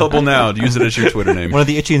 yeah. Available now. Use it as your Twitter name. One of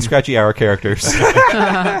the Itchy and Scratchy Hour characters.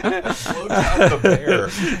 Blowjob bear.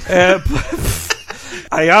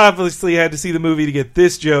 I obviously had to see the movie to get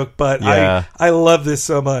this joke, but Yeah. I love this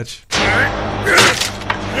so much.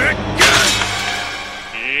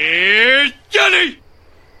 Here's Johnny!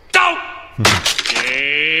 Don't!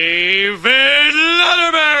 David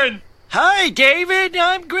Letterman! Hi, David.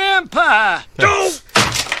 I'm Grandpa. Don't!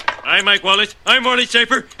 I'm Mike Wallace, I'm Wally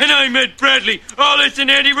Schaefer, and I'm Ed Bradley. All this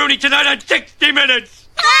and Andy Rooney tonight on 60 Minutes!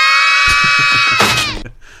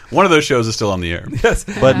 One of those shows is still on the air. Yes.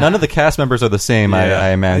 But none of the cast members are the same, I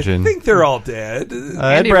imagine. I think they're all dead.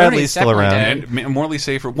 Ed Bradley's still around. And Morley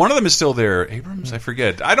Safer. One of them is still there. Abrams? I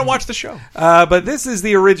forget. I don't watch the show. But this is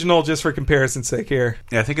the original, just for comparison's sake here.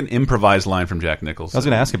 Yeah, I think an improvised line from Jack Nicholson. I was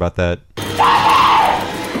going to ask about that.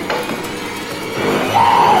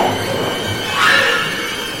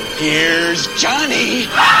 Here's Johnny.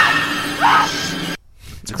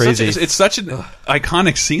 It's crazy. It's such an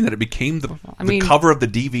iconic scene that it became the cover of the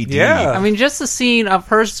DVD. Yeah. I mean, just the scene of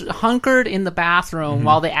her hunkered in the bathroom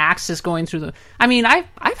while the axe is going through the... I mean, I've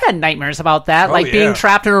had nightmares about that, being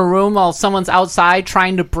trapped in a room while someone's outside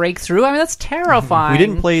trying to break through. I mean, that's terrifying. We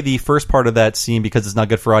didn't play the first part of that scene because it's not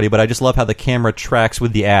good for audio, but I just love how the camera tracks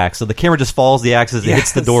with the axe. So the camera just follows the axe as it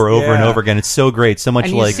hits the door over and over again. It's so great. So much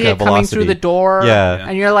and you like see it velocity. coming through the door. Yeah.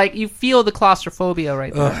 And you're like, you feel the claustrophobia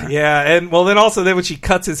right there. Yeah, and well, then also then when she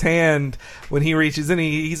cuts his hand when he reaches in,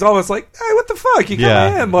 he's almost like, hey, what the fuck? You cut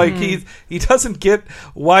my hand. Like, he doesn't get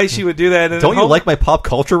why she would do that. And Don't you like my pop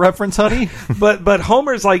culture reference, honey? But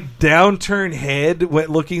Homer's like downturned head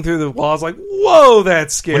looking through the walls like, whoa,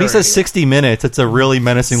 that's scary. When he says 60 minutes, it's a really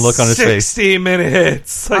menacing look on his face. 60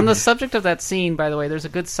 minutes. On the subject of that scene, by the way, there's a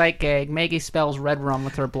good sight gag. Maggie spells red rum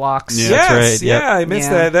with her blocks. Yeah, That's right. Yeah, Yep. I missed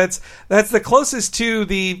that. That's the closest to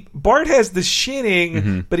the... Bart has the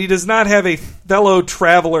shinning, but he does not have a fellow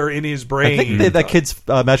traveler in his brain. I think that kid's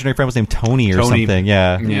imaginary friend was named Tony or something.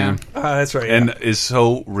 Yeah. That's right. And is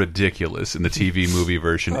so ridiculous in the TV movie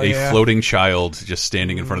version. A floating child just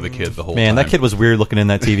standing in front of the kid the whole time. Man, that kid was weird looking in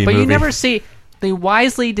that TV but movie. you never see... They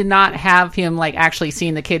wisely did not have him like actually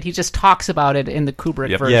seeing the kid. He just talks about it in the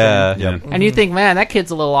Kubrick version. Yeah. And you think, man, that kid's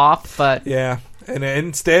a little off, but... Yeah. And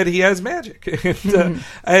instead, he has magic.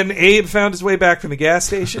 And Abe found his way back from the gas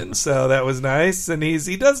station, so that was nice. And he's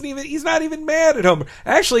not even mad at Homer.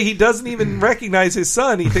 Actually, he doesn't even recognize his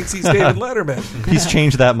son. He thinks he's David Letterman. He's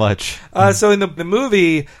changed that much. So in the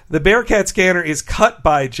movie, the Bearcat scanner is cut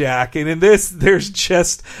by Jack, and in this, there's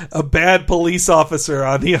just a bad police officer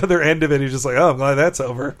on the other end of it who's just like, oh, I'm glad that's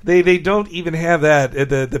over. They don't even have that at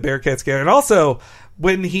the Bearcat scanner. And also,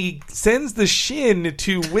 when he sends the shin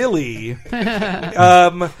to Willie,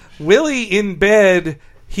 Willie in bed,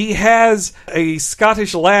 he has a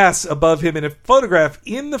Scottish lass above him in a photograph.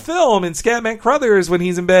 In the film, in Scatman Crothers, when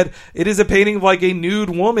he's in bed, it is a painting of like a nude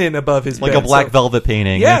woman above his like bed. a black velvet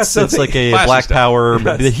painting. Yeah, it's like a Black Power,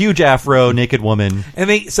 the huge afro, naked woman. And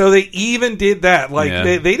they even did that. Like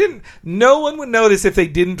they didn't. No one would notice if they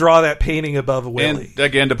didn't draw that painting above Willie. And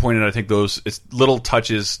again, to point out, I think those little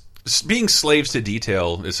touches. Being slaves to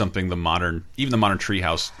detail is something even the modern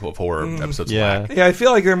Treehouse of Horror episodes lack. Yeah, I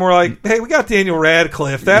feel like they're more like, hey, we got Daniel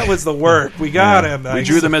Radcliffe. That was the work. We got him. We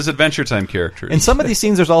drew them as Adventure Time characters. In some of these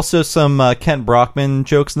scenes, there's also some Kent Brockman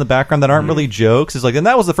jokes in the background that aren't really jokes. It's like, and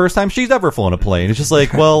that was the first time she's ever flown a plane. It's just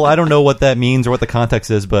like, well, I don't know what that means or what the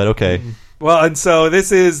context is, but okay. Well, and so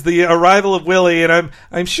this is the arrival of Willie, and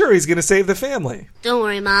I'm sure he's going to save the family. Don't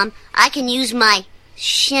worry, Mom. I can use my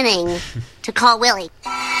shinning to call Willie.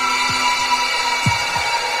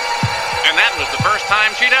 And that was the first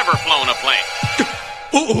time she'd ever flown a plane.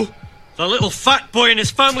 Uh-oh! The little fat boy and his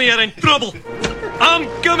family are in trouble. I'm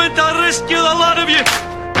coming to rescue the lot of you.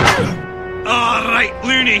 All right,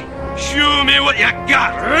 Looney. Show me what you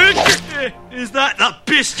got. Is that the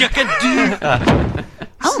best you can do?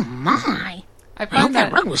 Oh, my. I hope found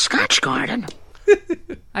that rug was Scotch Garden.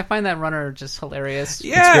 I find that runner just hilarious.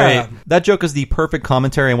 Yeah. It's great. That joke is the perfect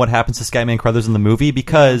commentary on what happens to Scatman Crothers in the movie,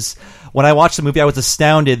 because when I watched the movie, I was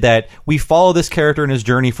astounded that we follow this character in his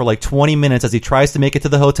journey for like 20 minutes as he tries to make it to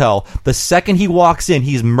the hotel. The second he walks in,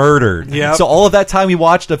 he's murdered. Yep. So all of that time we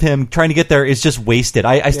watched of him trying to get there is just wasted.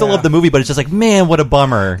 I still love the movie, but it's just like, man, what a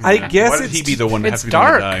bummer. I guess Why did he be the one to have it's to be the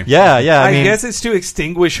one to dark. die? Yeah. I mean, guess it's to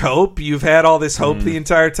extinguish hope. You've had all this hope the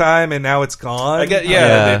entire time, and now it's gone. I get,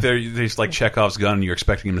 Yeah. They're just like Chekhov's gun, and you're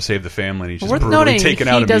expecting him to save the family, and he's just Worth brutally noting, taken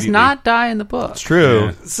he out does immediately. not die in the book. it's true.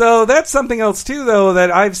 Yeah. So that's something else too, though,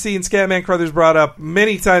 that I've seen Scatman Crothers brought up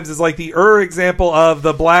many times is like the example of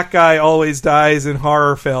the black guy always dies in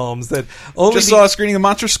horror films. That only Just saw a screening of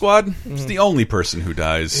Monster Squad. He's the only person who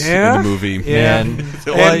dies Yeah? in the movie. Yeah. Man.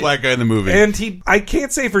 The only black guy in the movie. And I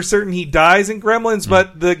can't say for certain he dies in Gremlins,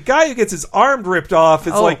 but the guy who gets his arm ripped off,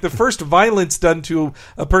 it's like the first violence done to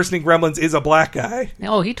a person in Gremlins is a black guy.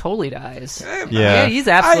 Oh, he totally dies. Yeah. He's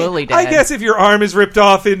absolutely dead. I guess if your arm is ripped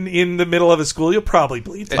off in the middle of a school, you'll probably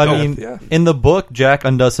bleed to I death. mean, Yeah. in the book, Jack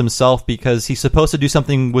undoes himself because he's supposed to do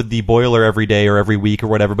something with the boiler every day or every week or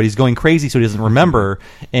whatever, but he's going crazy, so he doesn't remember.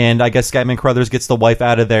 And I guess Scatman Crothers gets the wife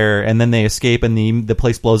out of there, and then they escape, and the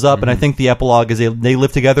place blows up. And I think the epilogue is they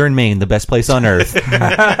live together in Maine, the best place on earth.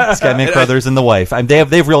 Scatman Crothers and the wife. They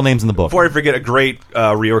have real names in the book. Before I forget, a great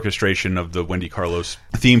reorchestration of the Wendy Carlos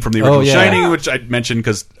theme from the original Shining, which I mentioned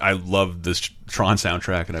because I love this Tron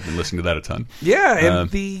soundtrack, and I've been listening to that a ton. Yeah, and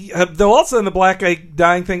though also in the black guy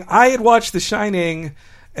dying thing, I had watched The Shining,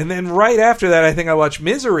 and then right after that, I think I watched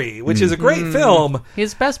Misery, which is a great film.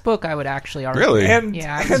 His best book, I would actually argue. Really? And,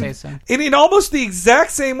 Yeah, I would say so. And in almost the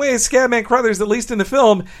exact same way as Scatman Crothers, at least in the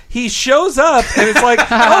film, he shows up and it's like,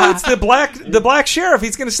 oh, it's the black sheriff.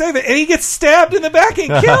 He's going to save it, and he gets stabbed in the back and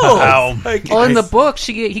killed. Wow. Like, Well, in the book,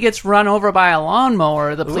 he gets run over by a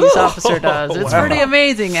lawnmower. The police officer does. It's pretty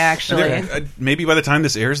amazing, actually. Maybe by the time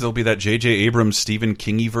this airs, there'll be that J.J. Abrams Stephen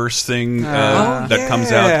Kingy-verse thing that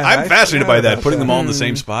comes out. I'm fascinated by that, putting them all in the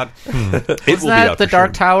same spot. It will be that out the for Dark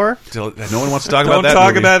sure. Tower? No one wants to talk Don't about that. talk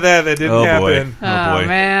movie. about that. That didn't happen. Boy. Oh boy,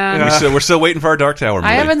 man. We're still waiting for our Dark Tower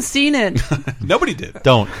movie. I haven't seen it. Nobody did.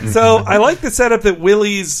 Don't. So I like the setup that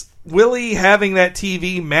Willie having that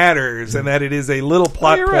TV matters, and that it is a little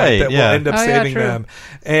plot you're point right, that will yeah. end up Oh, yeah, saving true. them,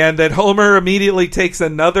 and that Homer immediately takes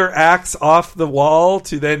another axe off the wall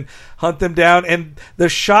to then hunt them down, and the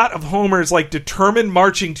shot of Homer's like determined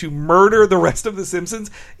marching to murder the rest of the Simpsons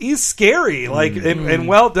is scary, like and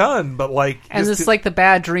well done, but like And just it's like the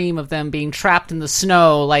bad dream of them being trapped in the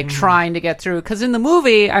snow, like trying to get through. Because in the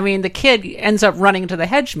movie, I mean, the kid ends up running into the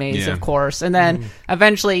hedge maze, Yeah. of course, and then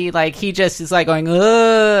eventually, like, he just is like going,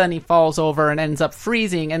 ugh, and he falls over and ends up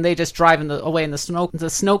freezing, and they just drive away in the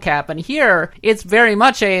snow cap. And here, it's very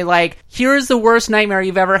much a like, here's the worst nightmare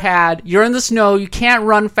you've ever had. You're in the snow, you can't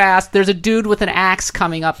run fast. There's a dude with an axe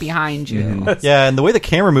coming up behind you. Yeah, and the way the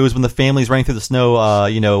camera moves when the family's running through the snow, out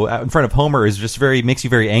in front of Homer is just makes you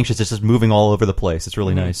very anxious. It's just moving all over the place. It's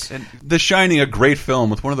really nice. And The Shining, a great film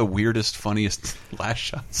with one of the weirdest, funniest last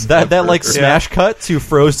shots. That ever. like smash cut to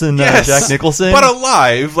frozen Yes, Jack Nicholson, but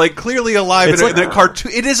alive, like clearly alive It's in like- a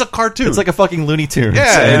cartoon. It is a cartoon. it's like a fucking Looney Tunes.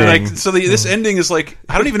 yeah, and ending. like so this ending is like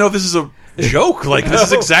I don't even know if this is a joke. Like this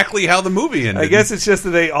is exactly how the movie ended. I guess it's just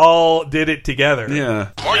that they all did it together.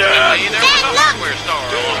 Yeah.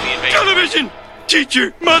 Television!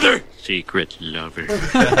 Teacher! Mother! Secret lover.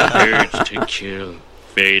 Urge to kill.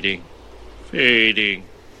 Fading. Fading.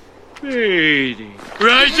 Fading.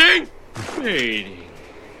 Rising! Fading.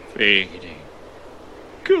 Fading.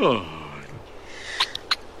 Gone.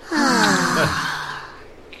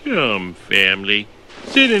 Come, family.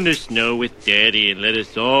 Sit in the snow with Daddy and let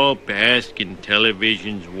us all bask in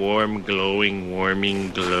television's warm, glowing, warming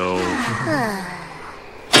glow.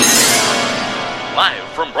 Live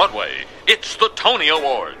from Broadway, it's the Tony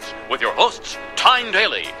Awards with your hosts, Tyne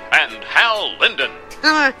Daly and Hal Linden.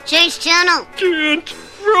 Homer, change channel. Can't.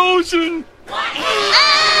 Frozen.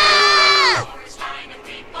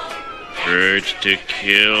 Urge to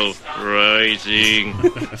kill. Rising.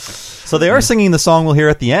 So they are singing the song we'll hear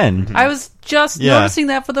at the end. I was just Yeah. noticing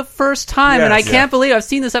that for the first time, and I Yes. can't believe I've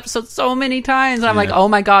seen this episode so many times, and I'm like, oh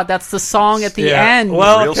my god, that's the song at the end.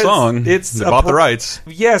 Well, Real 'cause song. It's They a bought the rights.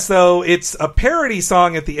 Yes, though it's a parody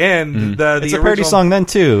song at the end. It's a parody song then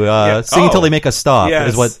too. Sing until they make us stop Yes.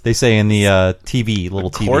 is what they say in the little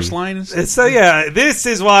TV Chorus lines. So yeah, this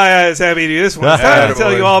is why I was happy to do this one. It's time to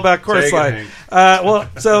tell you all about Chorus Take it, Line.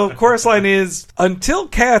 So Chorus Line is, until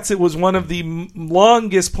Cats, it was one of the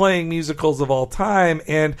longest playing musicals of all time,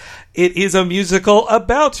 and it is a musical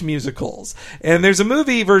about musicals. And there's a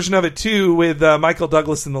movie version of it too with Michael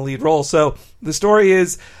Douglas in the lead role. So the story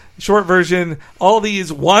is, short version, all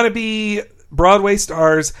these wannabe Broadway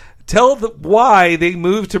stars tell why they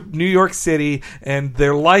moved to New York City and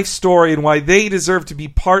their life story and why they deserve to be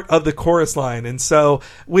part of the chorus line. And so,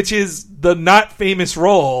 which is the not famous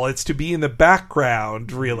role. It's to be in the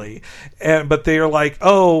background, really. But they're like,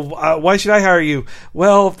 why should I hire you?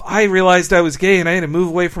 Well, I realized I was gay and I had to move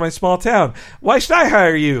away from my small town. Why should I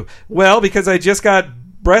hire you? Well, because I just got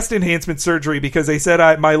breast enhancement surgery because they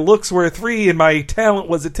said my looks were a 3 and my talent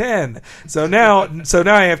was a 10. So now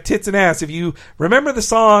I have tits and ass. If you remember the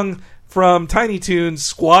song from Tiny Toons,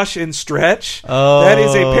 Squash and Stretch, that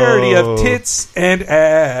is a parody of Tits and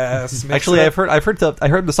Ass. Actually, I heard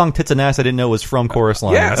the song Tits and Ass. I didn't know it was from Chorus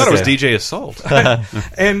Line. Yeah, I thought it was DJ Assault.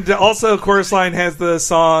 And also Chorus Line has the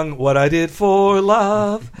song What I Did for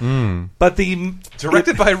Love. But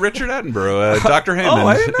directed by Richard Attenborough, Dr. Hammond. Oh,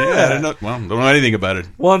 I didn't know that. Don't know anything about it.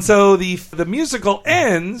 Well, and so the musical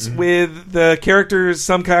ends with the characters.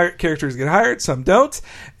 Some characters get hired, some don't.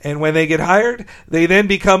 And when they get hired, they then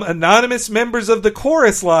become anonymous members of the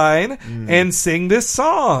chorus line and sing this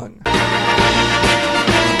song. One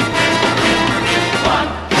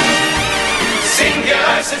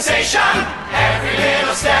singular sensation, every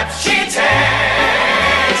little step she takes.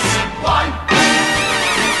 One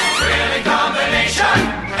thrilling combination,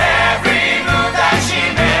 every move that she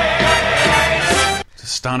makes. It's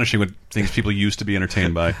astonishing what things people used to be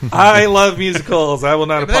entertained by. I love musicals. I will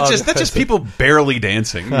not apologize. That's just people barely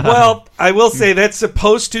dancing. Well, I will say that's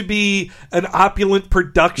supposed to be an opulent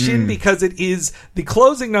production because it is the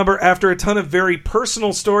closing number after a ton of very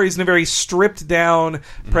personal stories and a very stripped down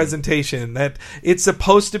presentation. That it's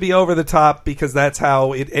supposed to be over the top because that's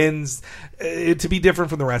how it ends. To be different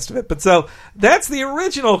from the rest of it. But so that's the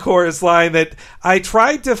original chorus line that I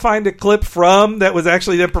tried to find a clip from that was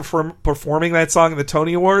actually them performing that song at the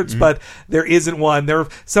Tony Awards, but there isn't one.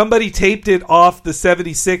 Somebody taped it off the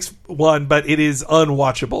 76 one, but it is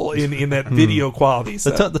unwatchable in that video quality.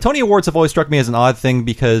 So. The Tony Awards have always struck me as an odd thing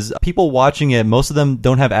because people watching it, most of them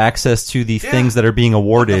don't have access to the things that are being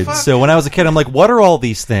awarded. So when I was a kid, I'm like, what are all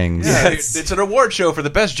these things? Yeah, it's an award show for the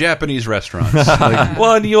best Japanese restaurants.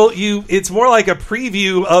 Well, and it's more like a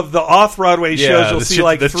preview of the off-Broadway shows you'll see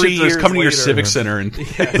like 3 years coming later. to your Civic Center. And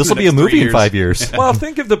this will be a movie in 5 years. Well,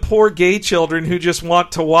 think of the poor gay children who just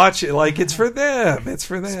want to watch it. Like, it's for them. It's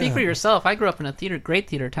for them. Speak for yourself. I grew up in a great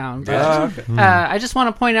theater town. Okay. I just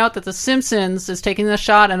want to point out that The Simpsons is taking a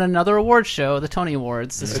shot at another award show, the Tony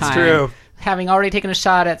Awards this time. It's true. Having already taken a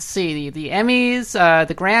shot at the Emmys,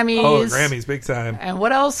 the Grammys. Oh, the Grammys, big time. And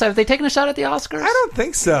what else? Have they taken a shot at the Oscars? I don't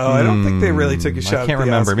think so. I don't think they really took a shot at the I can't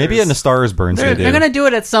remember. Oscars. Maybe in A Star is Born. They're going to do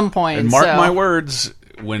it at some point. And mark my words,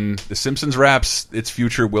 when The Simpsons wraps, its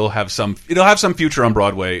future will have some. It'll have some future on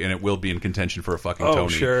Broadway, and it will be in contention for a fucking Tony.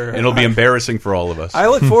 Sure. And it'll be embarrassing for all of us. I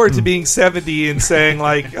look forward to being 70 and saying,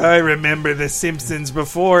 like, I remember The Simpsons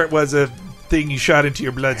before it was a thing you shot into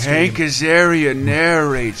your bloodstream. Hank Azaria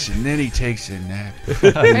narrates, and then he takes a nap.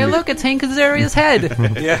 Hey, look, it's Hank Azaria's head.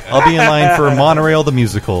 Yeah. I'll be in line for Monorail the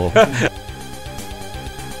Musical.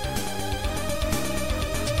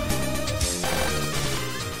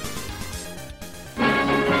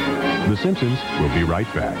 The Simpsons will be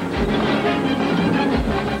right back.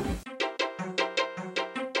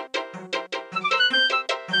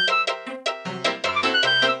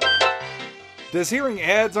 Does hearing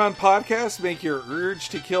ads on podcasts make your urge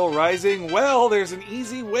to kill rising? Well, there's an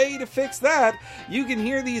easy way to fix that. You can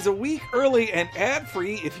hear these a week early and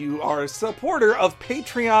ad-free if you are a supporter of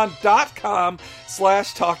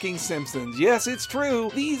patreon.com/Talking Simpsons. Yes, it's true.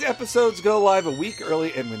 These episodes go live a week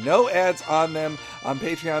early and with no ads on them on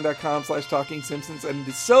patreon.com/Talking Simpsons. And it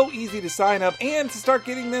is so easy to sign up and to start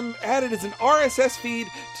getting them added as an RSS feed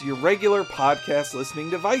to your regular podcast listening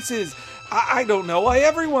devices. I don't know why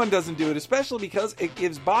everyone doesn't do it, especially because it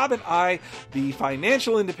gives Bob and I the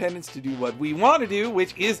financial independence to do what we want to do,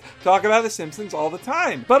 which is talk about The Simpsons all the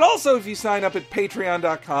time. But also, if you sign up at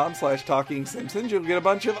patreon.com/Talking Simpsons, you'll get a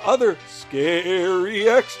bunch of other scary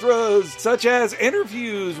extras, such as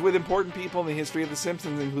interviews with important people in the history of The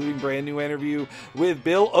Simpsons, including a brand new interview with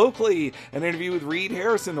Bill Oakley, an interview with Reed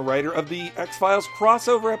Harrison, the writer of the X-Files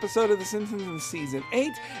crossover episode of The Simpsons in Season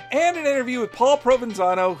 8, and an interview with Paul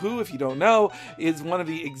Provenzano, who, if you don't know, is one of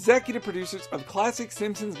the executive producers of classic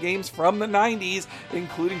Simpsons games from the 90s,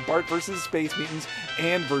 including Bart vs. Space Mutants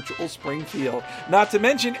and Virtual Springfield. Not to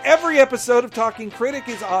mention, every episode of Talking Critic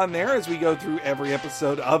is on there as we go through every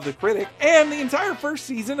episode of The Critic, and the entire first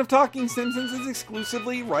season of Talking Simpsons is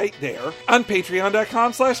exclusively right there on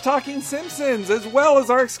patreon.com/Talking Simpsons, as as well as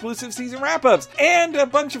our exclusive season wrap-ups, and a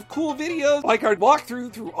bunch of cool videos like our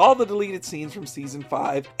walkthrough through all the deleted scenes from Season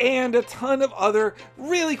 5, and a ton of other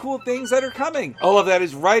really cool things that are coming. All of that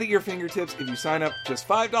is right at your fingertips if you sign up just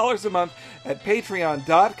 $5 a month at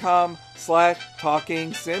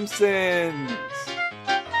patreon.com/Talking Simpsons.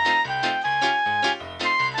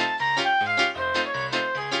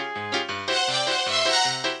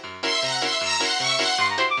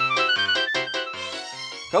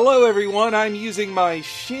 Hello everyone, I'm using my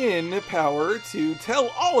Shin power to tell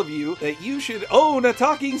all of you that you should own a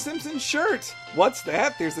Talking Simpsons shirt. What's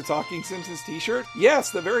that? There's a Talking Simpsons t-shirt?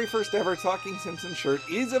 Yes, the very first ever Talking Simpsons shirt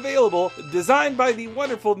is available, designed by the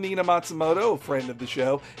wonderful Nina Matsumoto, a friend of the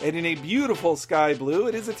show, and in a beautiful sky blue.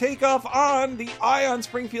 It is a takeoff on the Ion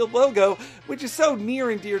Springfield logo, which is so near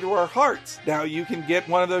and dear to our hearts. Now you can get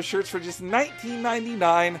one of those shirts for just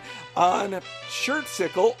 $19.99 on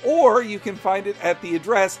Shirtsicle, or you can find it at the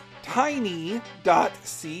address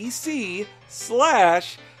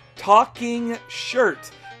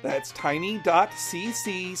tiny.cc/talkingshirt. That's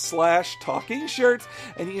tiny.cc/talkingshirt,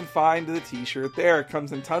 and you can find the t-shirt there. It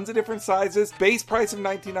comes in tons of different sizes, base price of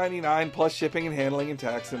 $19.99 plus shipping and handling and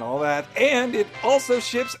tax and all that. And it also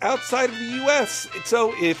ships outside of the US.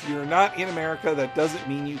 So if you're not in America, that doesn't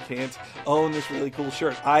mean you can't own this really cool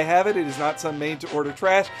shirt. I have it. It is not some made-to-order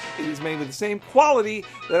trash. It is made with the same quality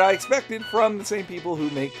that I expected from the same people who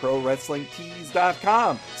make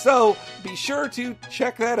ProWrestlingTees.com. So be sure to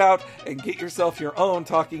check that out and get yourself your own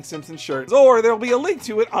Talking Simpsons shirts, or there'll be a link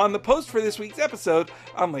to it on the post for this week's episode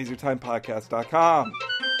on LaserTimePodcast.com.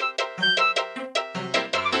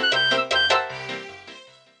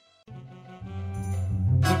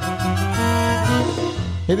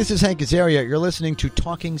 Hey, this is Hank Azaria. You're listening to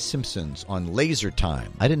Talking Simpsons on Laser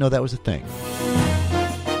Time. I didn't know that was a thing.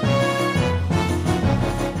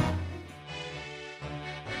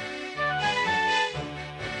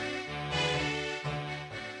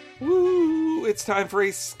 It's time for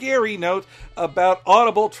a scary note about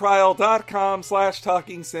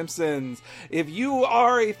audibletrial.com/Talking Simpsons. If you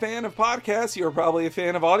are a fan of podcasts, you're probably a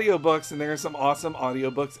fan of audiobooks, and there are some awesome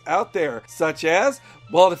audiobooks out there, such as,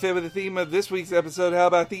 well, to fit with the theme of this week's episode, how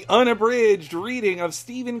about the unabridged reading of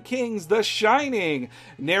Stephen King's The Shining,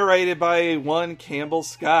 narrated by one Campbell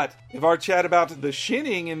Scott. If our chat about the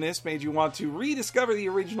shinning in this made you want to rediscover the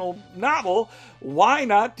original novel, why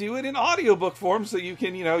not do it in audiobook form so you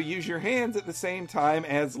can, use your hands at the same time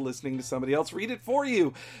as listening to somebody else read it for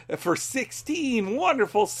you for 16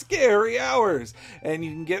 wonderful, scary hours. And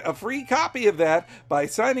you can get a free copy of that by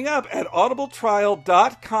signing up at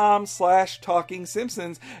audibletrial.com/Talking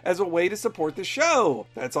Simpsons as a way to support the show.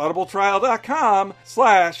 That's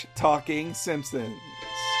audibletrial.com/Talking Simpsons.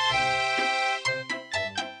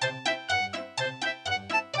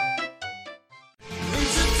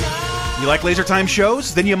 You like Laser Time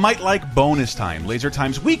shows? Then you might like Bonus Time, Laser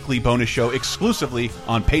Time's weekly bonus show exclusively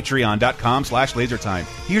on patreon.com/lasertime.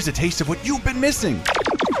 Here's a taste of what you've been missing.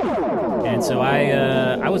 And so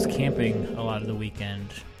I was camping a lot of the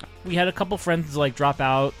weekend. We had a couple friends drop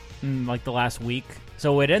out in the last week.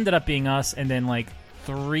 So it ended up being us and then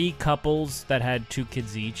 3 couples that had 2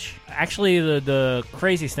 kids each. Actually, the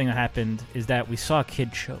craziest thing that happened is that we saw a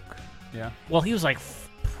kid choke. Yeah. Well, he was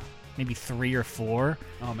maybe 3 or 4.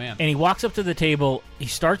 Oh, man. And he walks up to the table. He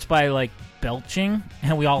starts by belching,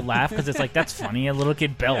 and we all laugh because it's that's funny. A little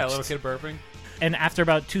kid belched. Yeah, a little kid burping. And after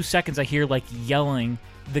about 2 seconds, I hear yelling.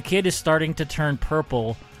 The kid is starting to turn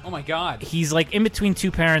purple. Oh my God. He's in between 2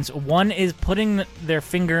 parents. One is putting their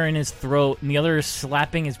finger in his throat, and the other is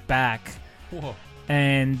slapping his back. Whoa.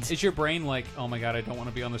 And is your brain oh my God, I don't want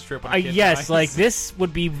to be on this trip when yes, this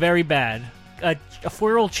would be very bad. A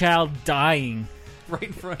 4-year-old child dying. Right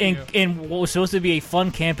in front of you. In what was supposed to be a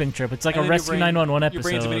fun camping trip. It's a Rescue 911 episode. Your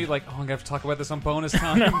brain's immediately I'm going to have to talk about this on bonus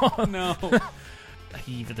time. No.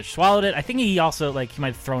 He either swallowed it. I think he also, he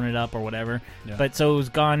might have thrown it up or whatever. Yeah. But so it was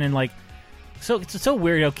gone, and, so it's so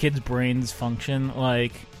weird how kids' brains function.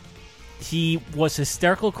 He was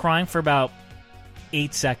hysterical crying for about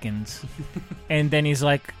 8 seconds. And then he's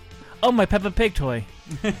like, oh, my Peppa Pig toy.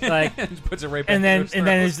 Puts it right back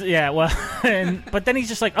but then he's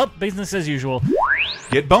just oh, business as usual.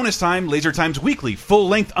 Get Bonus Time, Laser Time's weekly,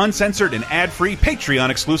 full-length, uncensored, and ad-free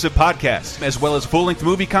Patreon-exclusive podcast, as well as full-length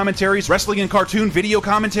movie commentaries, wrestling and cartoon video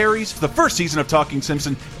commentaries, the first season of Talking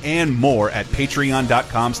Simpson, and more at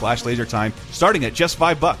patreon.com/lasertime, starting at just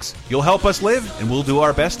 $5. You'll help us live, and we'll do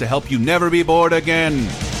our best to help you never be bored again.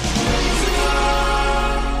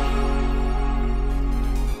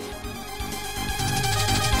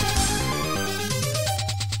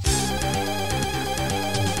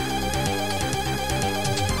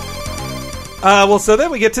 Well, so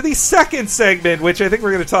then we get to the second segment, which I think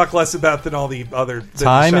we're going to talk less about than all the other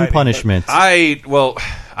Time and Punishment. I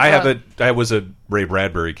was a Ray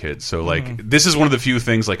Bradbury kid, so like this is one of the few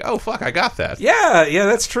things like, oh fuck, I got that. Yeah,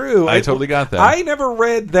 that's true. I totally got that. I never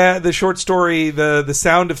read the short story, the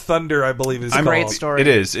Sound of Thunder, I believe is a great story. It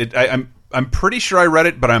is. I'm pretty sure I read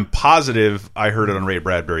it, but I'm positive I heard it on Ray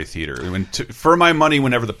Bradbury Theater. For my money,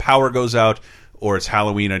 whenever the power goes out or it's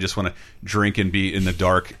Halloween, I just want to drink and be in the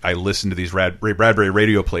dark, I listen to these Ray Bradbury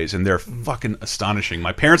radio plays, and they're fucking astonishing.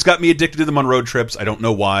 My parents got me addicted to them on road trips. I don't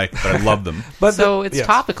know why, but I love them. It's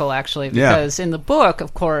topical, actually, because in the book,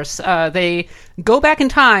 of course, they go back in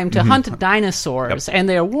time to hunt dinosaurs, and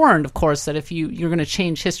they are warned, of course, that if you're going to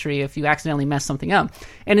change history if you accidentally mess something up.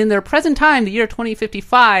 And in their present time, the year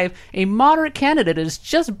 2055, a moderate candidate has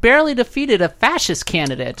just barely defeated a fascist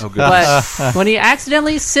candidate. Oh, good. But when he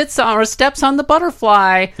accidentally sits on or steps on the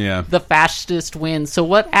butterfly, the fascist wins. So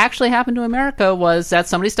what actually happened to America was that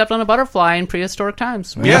somebody stepped on a butterfly in prehistoric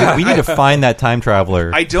times. Yeah, we need to find that time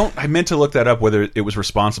traveler. I meant to look that up, whether it was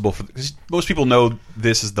responsible for, because most people know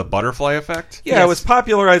this is the butterfly effect. Yeah, it was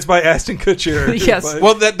popularized by Ashton Kutcher. Yes.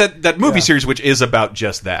 Well, that movie series, which is about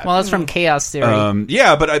just that. Well, it's from Chaos Theory.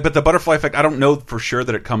 But the butterfly effect, I don't know for sure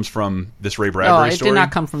that it comes from this Ray Bradbury story. It did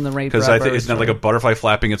not come from the Ray Bradbury because I think it's story. not like a butterfly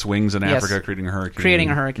flapping its wings in Africa, creating a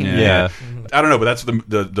hurricane. Yeah. I don't know, but that's what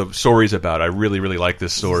the story's about. I really, really like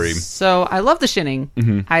this story. So I love The Shining.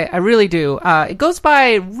 I really do. It goes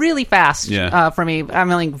by really fast for me. I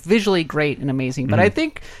mean, like, visually great and amazing. But I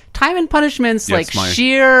think Time and Punishment's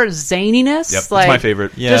sheer zaniness, it's my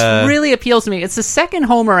favorite. Just really appeals to me. It's the second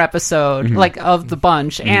Homer episode, of the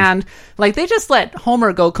bunch, and they just let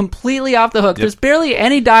Homer go completely off the hook. There's barely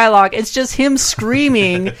any dialogue. It's just him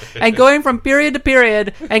screaming and going from period to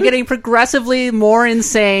period and getting progressively more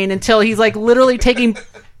insane until he's literally taking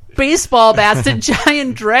baseball bats to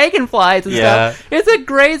giant dragonflies and stuff. It's a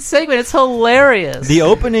great segment. It's hilarious. The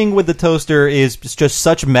opening with the toaster is just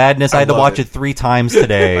such madness. I had to watch it 3 times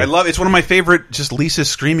today. I love it. It's one of my favorite. Just Lisa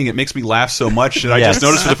screaming. It makes me laugh so much. And I just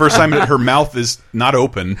noticed for the first time that her mouth is not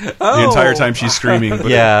open the entire time she's screaming.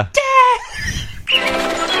 But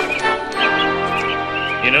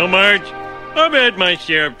You know, Marge, I've had my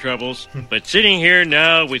share of troubles, but sitting here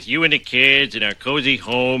now with you and the kids in our cozy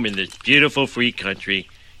home in this beautiful free country,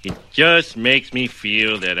 it just makes me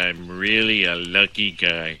feel that I'm really a lucky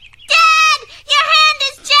guy. Dad! Your hand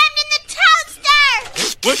is jammed in the toaster!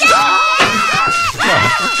 What's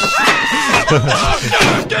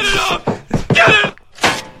Get it off! Get it!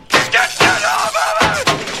 Get off of it!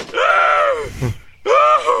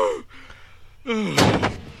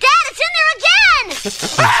 Dad, it's in there again!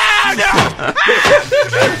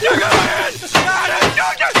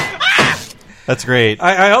 That's great.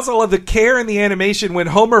 I also love the care in the animation when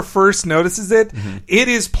Homer first notices it. It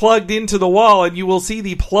is plugged into the wall, and you will see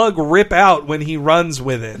the plug rip out when he runs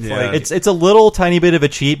with it. Yeah. It's a little tiny bit of a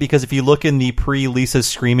cheat, because if you look in the pre-Lisa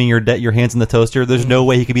screaming your hands in the toaster, there's no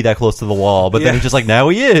way he could be that close to the wall. But then he's just now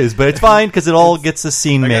he is. But it's fine, because it all gets the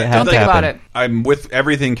scene Don't think about it. I'm with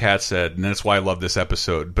everything Kat said, and that's why I love this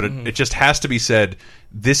episode. But it just has to be said,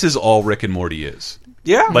 this is all Rick and Morty is.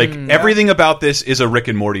 Yeah. Everything about this is a Rick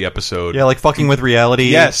and Morty episode. Yeah, fucking with reality.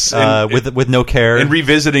 Yes. With no care. And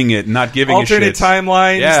revisiting it, not giving alternate a shit.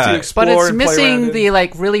 timelines to explore. But it's and play missing around the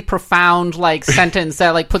really profound sentence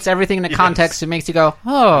that puts everything into context and makes you go,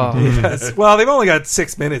 oh. Yes. Well, they've only got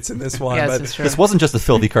 6 minutes in this one. Yes, but it's true. This wasn't just a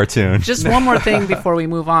filthy cartoon. Just one more thing before we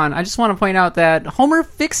move on. I just want to point out that Homer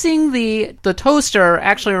fixing the toaster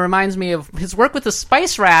actually reminds me of his work with the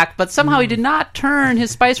spice rack, but somehow he did not turn his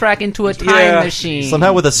spice rack into a time machine.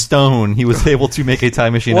 Somehow with a stone, he was able to make a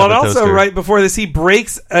time machine well, out of a and also toaster. right before this, he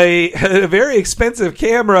breaks a very expensive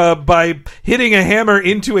camera by hitting a hammer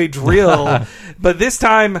into a drill. But this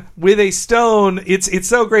time with a stone, it's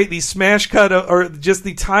so great. The smash cut or just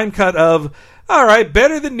the time cut of, all right,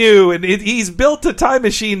 better than new. And he's built a time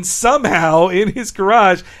machine somehow in his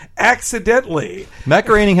garage accidentally. Matt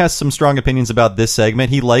Groening has some strong opinions about this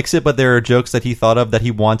segment. He likes it, but there are jokes that he thought of that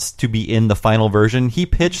he wants to be in the final version. He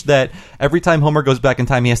pitched that every time Homer goes back in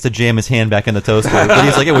time, he has to jam his hand back in the toaster. But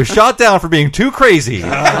he's like, it was shot down for being too crazy.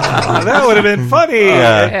 That would have been funny.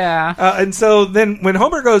 And so then when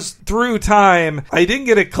Homer goes through time, I didn't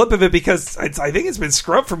get a clip of it because I think it's been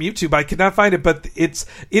scrubbed from YouTube. I could not find it, but it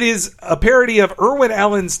is a parody of Irwin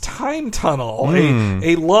Allen's Time Tunnel,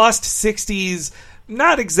 a lost 60s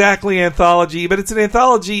not exactly anthology, but it's an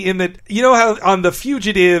anthology in that, you know how on The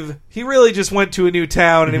Fugitive, he really just went to a new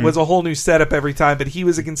town and it was a whole new setup every time, but he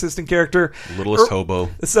was a consistent character. Littlest hobo.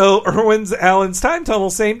 So Irwin's Allen's Time Tunnel,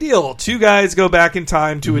 same deal. Two guys go back in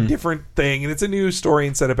time to a different thing, and it's a new story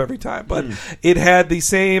and setup every time. But it had the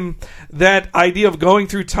same, that idea of going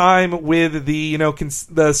through time with the, you know,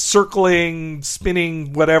 the circling,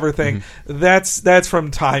 spinning, whatever thing. That's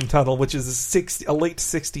from Time Tunnel, which is a late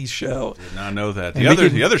 60s show. Did not know that.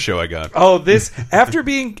 The other show I got. Oh, this, after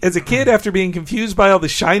being confused by all the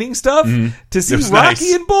Shining stuff, to see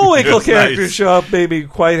Rocky and Bullwinkle characters show up made me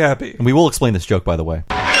quite happy. And we will explain this joke, by the way.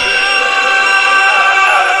 Look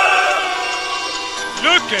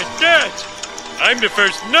at that! I'm the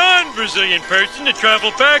first non-Brazilian person to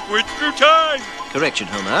travel backwards through time. Correction,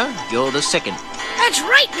 Homer. You're the second. That's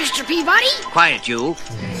right, Mr. Peabody. Quiet, you.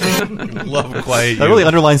 Love quiet. That really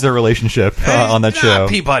underlines their relationship on that show.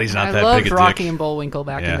 Peabody's not I that loved big a Rocky dick. and Bullwinkle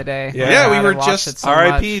back in the day. Yeah, we were I watched just it so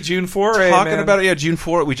R.I.P. much. June 4. talking about it. Yeah, June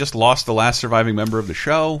 4. We just lost the last surviving member of the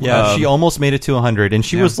show. Yeah, she almost made it to 100, and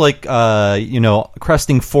she was like,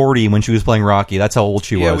 cresting 40 when she was playing Rocky. That's how old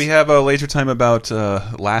she was. Yeah, we have a laser time about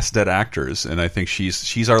last dead actors, and I think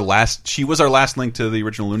she's our last. She was our last link to the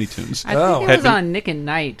original Looney Tunes. I think it was on Nick and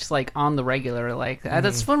Night, like on the regular. Like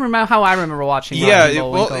that's how I remember watching. Yeah, Rocky and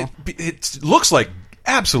Bullwinkle. it looks like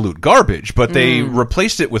absolute garbage, but they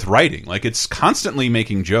replaced it with writing. Like, it's constantly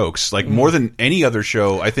making jokes, like more than any other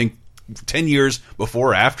show, I think, 10 years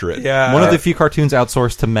before or after it. Yeah. One of the few cartoons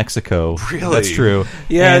outsourced to Mexico. Really? That's true.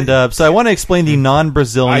 Yeah. And so I want to explain the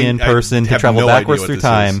non-Brazilian person to have travel no backwards idea through what this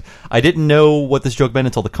time. is. I didn't know what this joke meant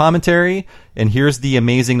until the commentary, and here's the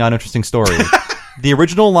amazing, non-interesting story. The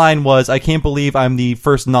original line was, "I can't believe I'm the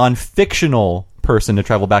first non-fictional person to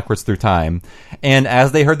travel backwards through time." And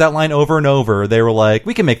as they heard that line over and over, they were like,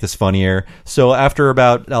 we can make this funnier. So after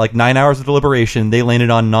about 9 hours of deliberation, they landed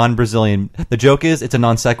on non-Brazilian. The joke is, it's a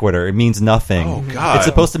non sequitur. It means nothing. Oh, God. It's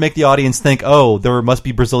supposed to make the audience think, oh, there must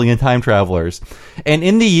be Brazilian time travelers. And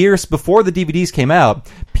in the years before the DVDs came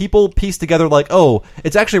out, people pieced together like, oh,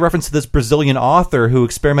 it's actually a reference to this Brazilian author who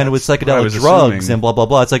experimented with psychedelic drugs and blah, blah,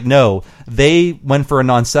 blah. It's like, no, they went for a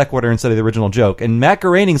non sequitur instead of the original joke. And Matt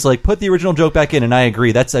Groening's like, put the original joke back in, and I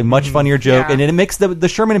agree. That's a much funnier joke, and it makes the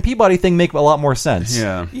Sherman and Peabody thing make a lot more sense.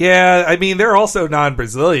 Yeah. I mean, they're also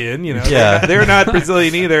non-Brazilian. You know, they're not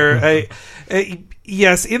Brazilian either.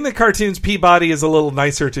 Yes, in the cartoons, Peabody is a little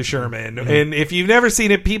nicer to Sherman, and if you've never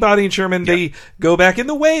seen it, Peabody and Sherman they go back in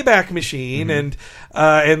the Wayback Machine and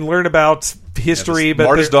learn about history. But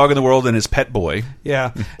smartest dog in the world and his pet boy.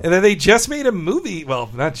 Yeah, and then they just made a movie. Well,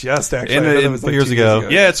 not just actually. It was like years 2 ago.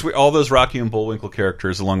 Yeah, it's all those Rocky and Bullwinkle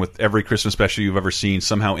characters, along with every Christmas special you've ever seen,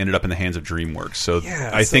 somehow ended up in the hands of DreamWorks. So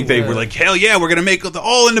I think they were like, hell yeah, we're going to make it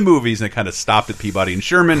all into movies, and it kind of stopped at Peabody and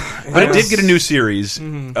Sherman. But it did get a new series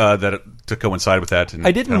to coincide with that. And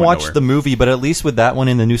I didn't watch the movie, but at least with that one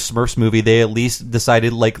in the new Smurfs movie, they at least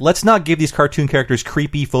decided, like, let's not give these cartoon characters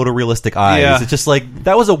creepy photorealistic eyes. Yeah. It's just like,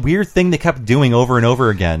 that was a weird thing they kept doing over and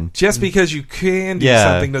over again. Just because you can do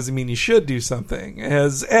something doesn't mean you should do something,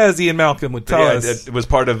 as Ian Malcolm would tell us. It was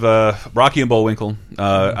part of Rocky and Bullwinkle.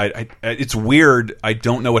 It's weird. I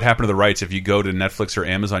don't know what happened to the rights. If you go to Netflix or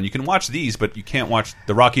Amazon, you can watch these, but you can't watch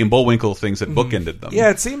the Rocky and Bullwinkle things that bookended them.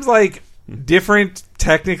 Yeah, it seems like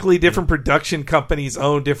technically different production companies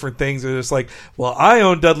own different things. They're just like, well, I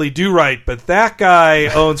own Dudley Do-Right, but that guy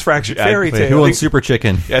owns Fractured Fairy Tale. Who owns Super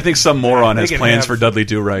Chicken? Yeah, I think some moron has plans for Dudley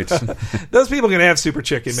Do-Right. Those people can have Super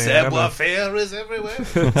Chicken, man. Savoir-faire is everywhere.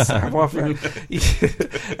 Savoir-faire.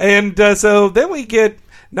 And so then we get,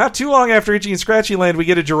 not too long after Itchy and Scratchy Land, we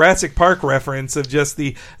get a Jurassic Park reference of just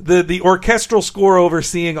the orchestral score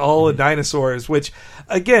overseeing all the dinosaurs, which,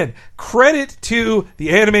 again, credit to the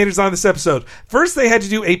animators on this episode. First, they had to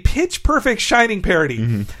do a pitch-perfect Shining parody.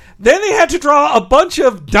 Then they had to draw a bunch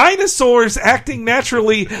of dinosaurs acting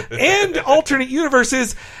naturally and alternate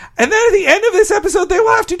universes. And then at the end of this episode, they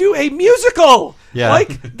will have to do a musical. Yeah.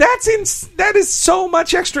 Like, that is so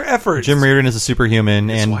much extra effort. Jim Reardon is a superhuman.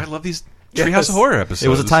 That's and why I love these Treehouse of Horror episodes. It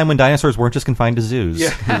was a time when dinosaurs weren't just confined to zoos.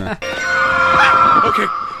 Yeah. Okay,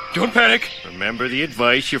 don't panic. Remember the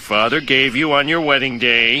advice your father gave you on your wedding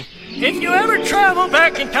day. If you ever travel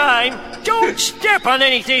back in time, don't step on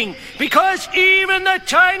anything, because even the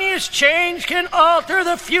tiniest change can alter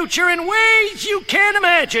the future in ways you can't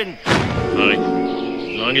imagine. Fine.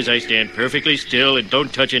 As long as I stand perfectly still and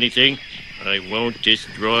don't touch anything, I won't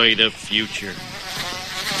destroy the future.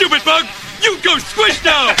 Stupid bug! You go squish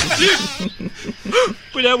now!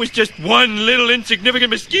 But that was just one little insignificant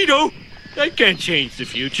mosquito. I can't change the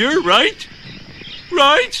future, right?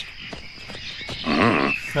 Right?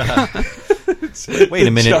 Wait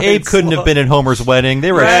a minute. Abe couldn't have been at Homer's wedding.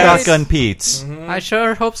 They were at Shotgun Pete's. I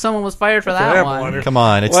sure hope someone was fired for that one. Come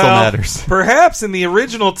on, it still matters. Perhaps in the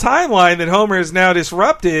original timeline that Homer has now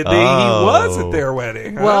disrupted, he was at their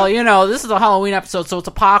wedding. Huh? Well, this is a Halloween episode, so it's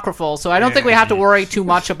apocryphal, so I don't think we have to worry too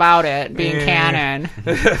much about it being canon.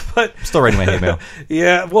 But still writing my hate mail.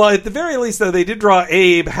 Yeah, well, at the very least, though, they did draw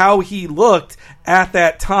Abe how he looked at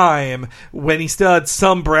that time when he still had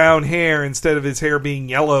some brown hair instead of his hair being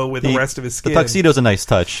yellow with the rest of his skin. The tuxedo's a nice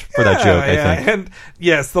touch for that joke, I think. And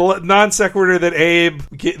yes, the non sequitur that Abe,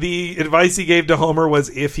 the advice he gave to Homer was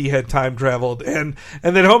if he had time traveled. And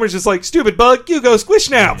then Homer's just like, stupid bug, you go squish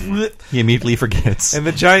now. He immediately forgets. And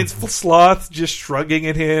the giant sloth just shrugging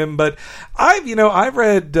at him. But I've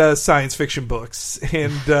read science fiction books.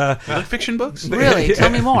 And fiction books? Really? Tell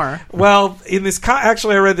me more. Well, in this,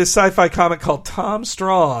 actually, I read this sci-fi comic called Tom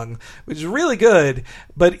Strong, which is really good.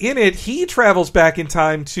 But in it, he travels back in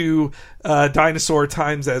time to dinosaur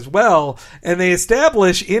times as well, and they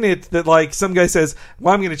establish in it that, like, some guy says,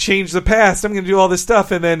 well, I'm going to change the past, I'm going to do all this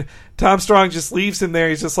stuff, and then Tom Strong just leaves him there.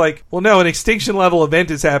 He's just like, well, no, an extinction level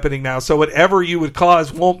event is happening now, so whatever you would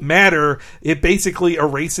cause won't matter. It basically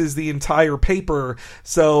erases the entire paper,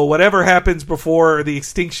 so whatever happens before the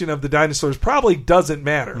extinction of the dinosaurs probably doesn't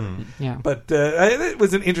matter. Yeah. But it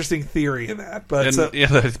was an interesting theory in that. But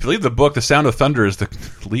I believe the book The Sound of Thunder is the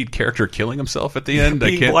lead character killing himself at the end.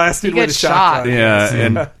 Being blasted with a shotgun. Yeah,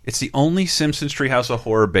 and it's the only Simpsons Treehouse of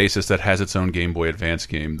Horror basis that has its own Game Boy Advance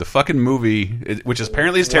game. The fucking movie, which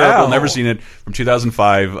apparently is terrible, never seen it, from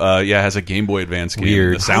 2005, has a Game Boy Advance game.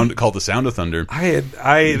 Weird. Called The Sound of Thunder.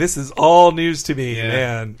 This is all news to me,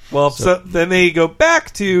 man. Well, so then they go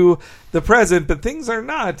back to the present, but things are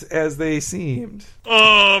not as they seemed.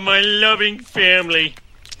 Oh, my loving family.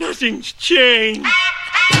 Nothing's changed.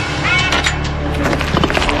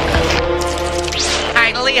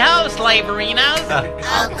 Idly ho, slaverinos.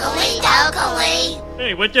 Oakley dokley.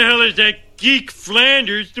 Hey, what the hell is that geek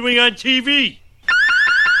Flanders doing on TV?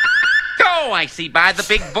 Oh, I see by the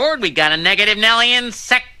big board we got a negative Nelly in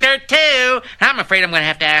Sector 2. I'm afraid I'm going to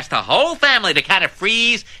have to ask the whole family to kind of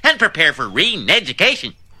freeze and prepare for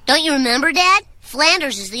re-education. Don't you remember, Dad?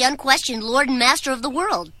 Flanders is the unquestioned lord and master of the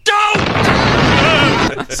world.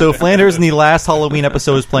 So Flanders in the last Halloween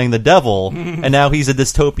episode is playing the devil, and now he's a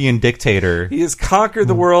dystopian dictator. He has conquered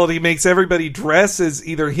the world. He makes everybody dress as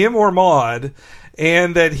either him or Maude,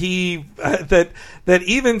 and that he that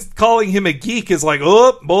even calling him a geek is like,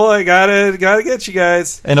 oh boy, gotta get you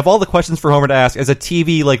guys. And of all the questions for Homer to ask, as a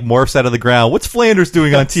TV like morphs out of the ground, what's Flanders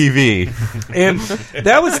doing on TV? And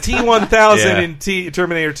that was T-1000 in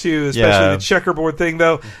Terminator 2, especially the checkerboard thing.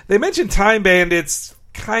 Though they mentioned Time Bandits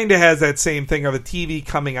kind of has that same thing of a TV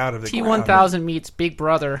coming out of the ground. T-1000 meets Big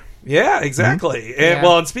Brother. Yeah, exactly.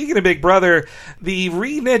 And speaking of Big Brother, the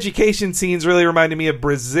re-education scenes really reminded me of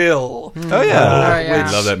Brazil.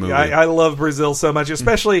 I love that movie. I love Brazil so much,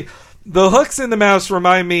 especially the hooks in the mouse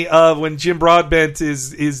remind me of when Jim Broadbent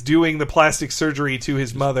is doing the plastic surgery to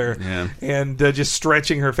his mother and just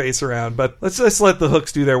stretching her face around. But let's just let the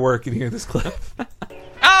hooks do their work and hear this clip.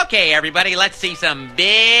 Okay, everybody, let's see some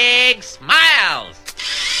big smiles.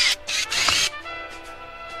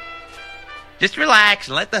 Just relax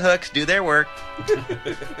and let the hooks do their work. What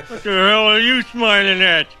the hell are you smiling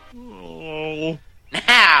at? Oh.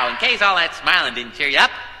 Now, in case all that smiling didn't cheer you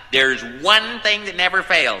up, there's one thing that never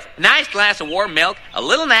fails. A nice glass of warm milk, a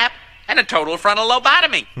little nap, and a total frontal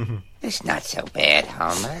lobotomy. It's not so bad,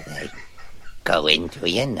 Homer. They go into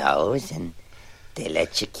your nose and they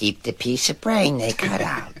let you keep the piece of brain they cut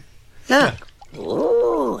out. Look.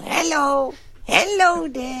 Ooh, hello. Hello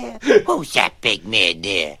there. Who's that big man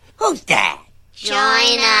there? Who's that? Join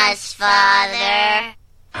us, Father.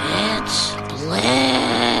 It's bliss.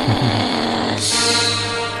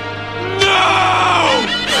 No!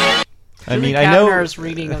 I mean, Julie I know Kavner's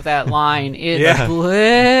reading of that line is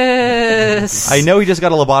bliss. I know he just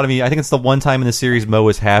got a lobotomy. I think it's the one time in the series Mo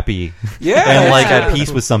is happy, and like at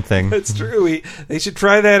peace with something. That's true. They should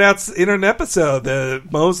try that out in an episode, the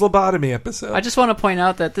Mo's lobotomy episode. I just want to point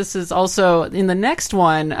out that this is also in the next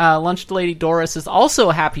one. Lunch Lady Doris is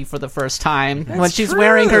also happy for the first time when she's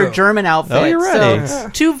wearing her German outfit. Oh, you're right. So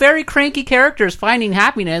two very cranky characters finding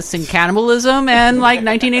happiness in cannibalism and like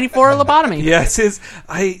 1984 lobotomy. Yes,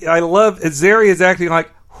 I love Azari is acting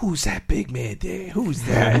like, who's that big man there? Who's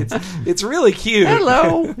that? It's really cute.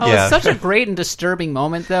 Hello. Oh, Yeah. it's such a great and disturbing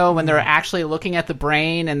moment, though, when they're actually looking at the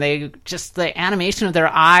brain and they just the animation of their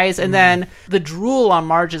eyes and then the drool on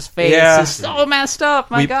Marge's face Yeah. is so messed up.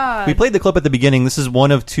 My God. We played the clip at the beginning. This is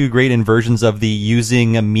one of two great inversions of the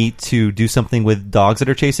using a meat to do something with dogs that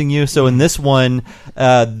are chasing you. So in this one,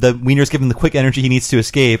 the wiener's given the quick energy he needs to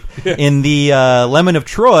escape. In the Lemon of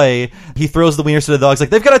Troy, he throws the wieners to the dogs like,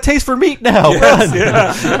 they've got a taste for meat now. Run!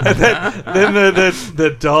 Yeah. And then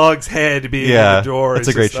the dog's head being in the door. That's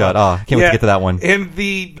is a great just, shot. Can't wait to get to that one. And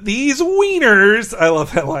these wieners, I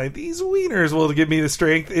love that line. These wieners will give me the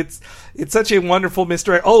strength. It's such a wonderful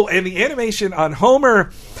misdirect. Oh, and the animation on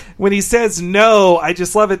Homer when he says no, I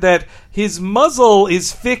just love it that his muzzle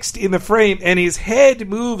is fixed in the frame and his head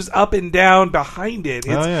moves up and down behind it.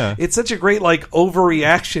 It's such a great like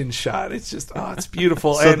overreaction shot. It's just it's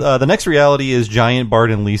beautiful. So And the next reality is Giant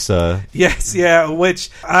Bart and Lisa. yes, yeah, which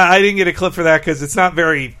I didn't get a clip for that because it's not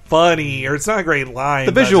very funny or it's not a great line.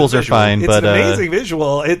 The but visuals are fine, it's but an amazing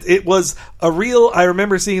visual. It was a real. I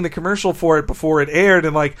remember seeing the commercial for it before it aired,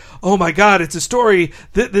 and like, oh my god, it's a story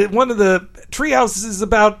that one of the tree houses is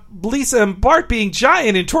about Lisa and Bart being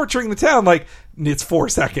giant and torturing the town. Like, it's 4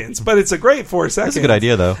 seconds, but it's a great 4 seconds. That's a good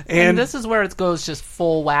idea, though. And this is where it goes just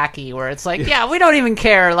full wacky, where it's like, yeah, we don't even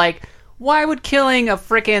care. Like, why would killing a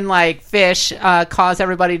freaking like fish cause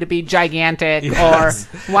everybody to be gigantic? Yes.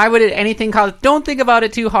 Or why would anything cause? Don't think about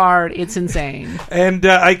it too hard. It's insane. And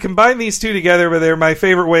I combine these two together, but they're my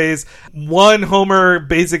favorite ways. One, Homer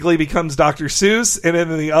basically becomes Dr. Seuss, and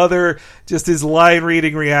then the other, just his line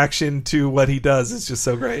reading reaction to what he does is just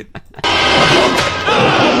so great.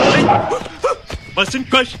 Mustn't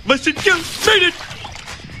crush, mustn't kill, made it!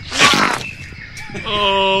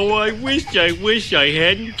 Oh, I wish I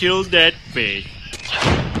hadn't killed that fish.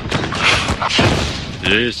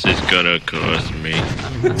 This is gonna cost me.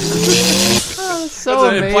 So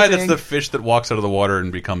Does it imply amazing. that's the fish that walks out of the water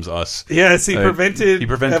and becomes us? Yes, he prevented. He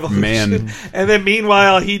prevents evolution. man. And then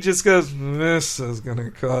meanwhile, he just goes, "This is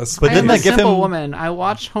gonna cost." But me." didn't I'm a that give simple him- woman. I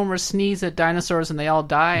watch Homer sneeze at dinosaurs and they all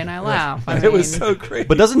die, and I laugh. I It was mean, so great.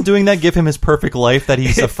 But doesn't doing that give him his perfect life that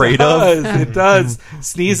he's afraid of? It does.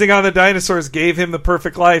 Sneezing on the dinosaurs gave him the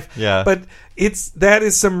perfect life. Yeah. But that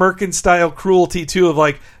is some Merkin style cruelty too, of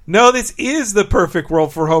like, no, this is the perfect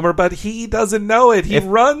world for Homer, but he doesn't know it. He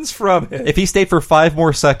runs from it. If he stayed for 5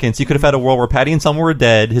 more seconds, you could have had a world where Patty and Selma were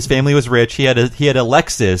dead, his family was rich, he had a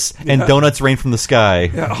Lexus, and donuts rained from the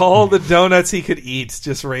sky. Yeah, all the donuts he could eat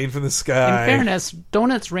just rain from the in sky. fairness,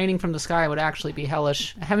 donuts raining from the sky would actually be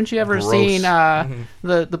hellish. Haven't you ever Gross. seen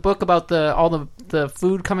the book about all the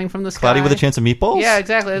food coming from the sky? Cloudy with a Chance of Meatballs? Yeah,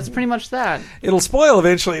 exactly. It's pretty much that. It'll spoil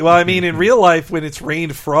eventually. Well, I mean, in real life, when it's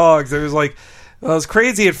rained frogs, it was like, well, it was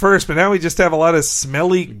crazy at first, but now we just have a lot of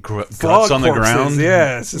smelly frog guts on the corpses. ground.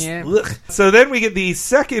 Yeah, it's just, Yeah. ugh. So then we get the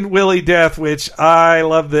second Willie death, which I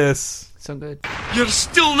love this. So good. You're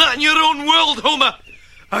still not in your own world, Homer.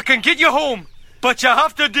 I can get you home, but you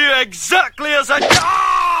have to do exactly as I...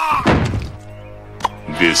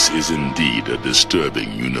 This is indeed a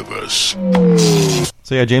disturbing universe.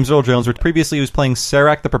 So yeah, James Earl Jones, previously he was playing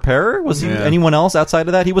Serac the Preparer. Was he anyone else outside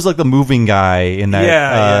of that? He was like the moving guy in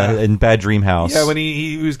that in Bad Dream House. Yeah, when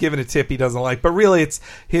he was given a tip he doesn't like, but really it's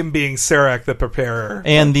him being Serac the Preparer.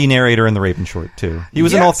 And the narrator in the Raven short too. He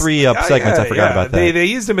was in all 3 segments. I forgot about that. They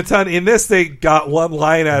used him a ton. In this, they got one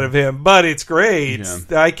line out of him, but it's great.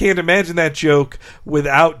 Yeah. I can't imagine that joke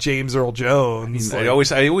without James Earl Jones. I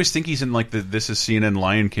always think he's in like the "This is CNN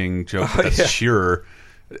Lion King" joke. But that's Shearer.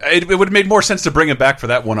 It would have made more sense to bring him back for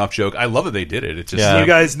that one-off joke. I love that they did it. It's just You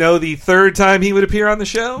guys know the third time he would appear on the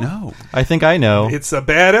show? No. I think I know. It's a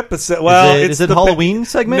bad episode. Well, is it the Halloween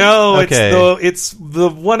segment? No, Okay. it's the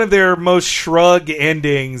one of their most shrug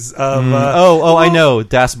endings of. I know.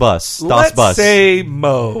 Das Bus. Let's Bus. say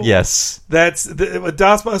Mo. Yes. That's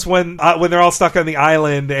Das Bus when they're all stuck on the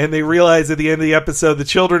island and they realize at the end of the episode the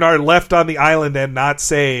children are left on the island and not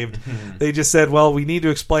saved. They just said, "Well, we need to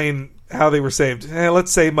explain how they were saved."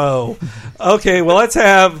 Let's say Mo. Okay, well let's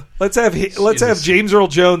have James Earl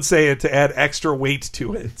Jones say it to add extra weight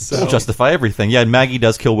to it. So We'll justify everything. Yeah, and Maggie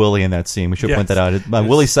does kill Willie in that scene. We should Yes. point that out.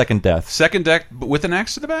 Willie's second death. Second deck with an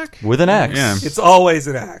axe to the back? With an axe. Yeah. It's always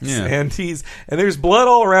an axe, Yeah. and there's blood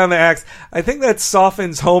all around the axe. I think that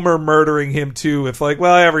softens Homer murdering him too. If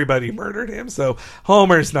everybody murdered him, so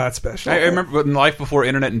Homer's not special. I remember in life before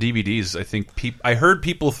internet and DVDs, I think I heard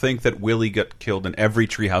people think that Willie got killed in every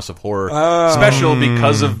Treehouse of Horror special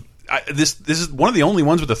because of this is one of the only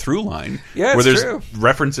ones with a through line. Yeah, where there's true.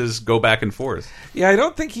 references go back and forth. Yeah, I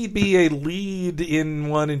don't think he'd be a lead in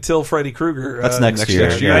one until Freddy Krueger. That's next year.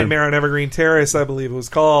 Nightmare on Evergreen Terrace, I believe it was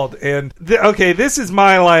called. And okay, this is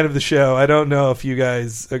my line of the show. I don't know if you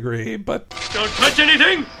guys agree, but Don't touch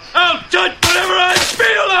anything! I'll touch whatever I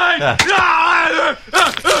feel like!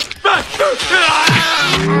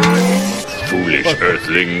 Foolish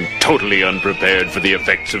earthling, totally unprepared for the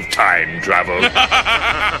effects of time travel. I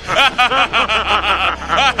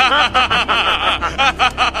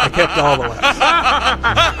kept all the laughs.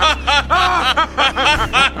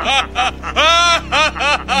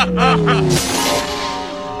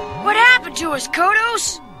 What happened to us,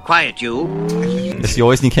 Kodos? Quiet, you. Yes, you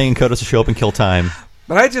always need King and Kodos to show up and kill time.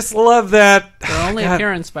 But I just love that. Their only God.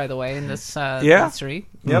 appearance, by the way, in this Yeah. history.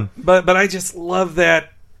 Yep. But I just love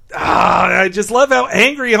that. I just love how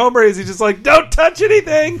angry Homer is. He's just like, don't touch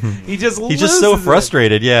anything. He's just so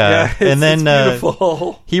frustrated, yeah. it's, and then it's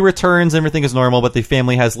beautiful. He returns, everything is normal, but the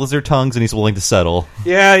family has lizard tongues, and he's willing to settle.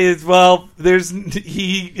 Yeah,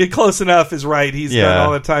 close enough is right. He's done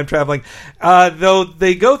all the time traveling. Though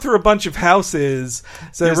they go through a bunch of houses.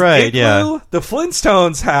 So there's Igloo, the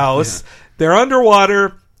Flintstones house. Yeah. They're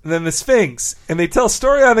underwater. And then the Sphinx, and they tell a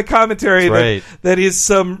story on the commentary that is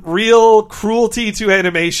some real cruelty to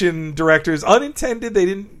animation directors, unintended.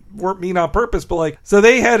 They weren't mean on purpose, but so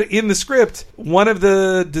they had in the script, one of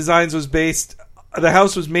the designs was the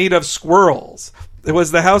house was made of squirrels.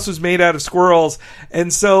 The house was made out of squirrels,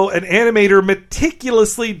 and so an animator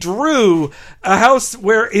meticulously drew a house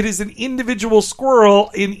where it is an individual squirrel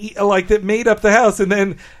that made up the house, and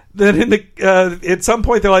then at some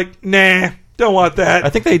point they're like, nah. Don't want that. I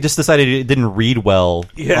think they just decided it didn't read well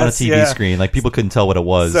on a TV screen. People couldn't tell what it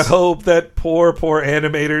was. So that poor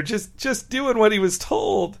animator just doing what he was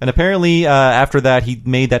told. And apparently, after that, he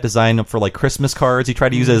made that design up for Christmas cards. He tried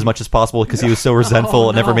to use it as much as possible because he was so resentful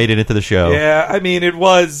and never made it into the show. Yeah, I mean, it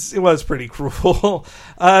was pretty cruel.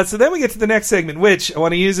 So then we get to the next segment, which I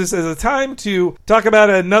want to use this as a time to talk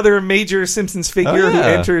about another major Simpsons figure who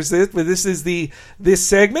enters this. But this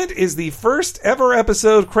segment is the first ever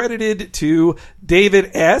episode credited to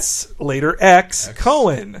David S., later X.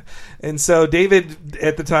 Cohen. And so David,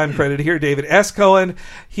 at the time credited here, David S. Cohen,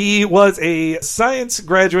 he was a science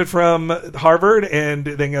graduate from Harvard and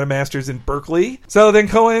then got a master's in Berkeley. So then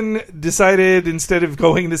Cohen decided instead of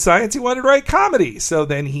going to science, he wanted to write comedy. So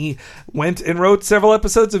then he went and wrote several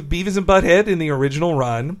episodes of Beavis and Butthead in the original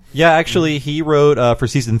run. Yeah, actually, he wrote for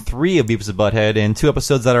season 3 of Beavis and Butthead, and 2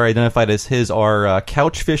 episodes that are identified as his are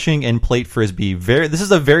Couch Fishing and Plate Frisbee. This is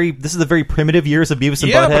the very primitive years of Beavis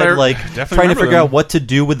and Butthead, trying to figure out what to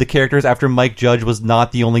do with the characters after Mike Judge was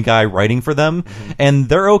not the only guy writing for them, and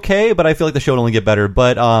they're okay, but I feel like the show would only get better.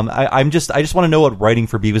 But I just want to know what writing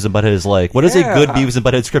for Beavis and Butthead is like. What is a good Beavis and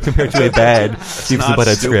Butthead script compared to a bad Beavis and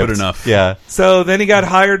Butthead script? Enough. Yeah. So then he got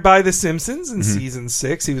hired by The Simpsons in season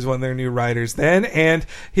 6. He was one of their new writers then, and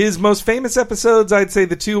his most famous episodes, I'd say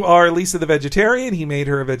the 2 are Lisa the Vegetarian. He made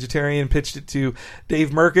her a vegetarian, pitched it to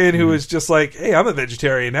Dave Merkin, who was just like, hey, I'm a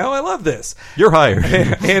vegetarian now. I love this. You're hired.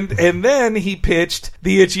 and then he pitched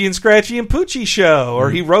the Itchy and Scratchy and Poochie show,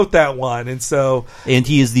 or he wrote that one, and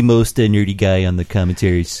he is the most nerdy guy on the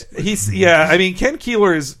commentaries. I mean, Ken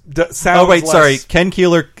Keeler sounds. Oh wait, sorry, Ken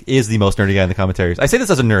Keeler is the most nerdy guy in the commentaries. I say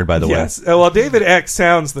this as a nerd, by the way. Yes. Well, David X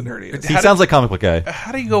sounds the nerdiest. He sounds like comic book guy.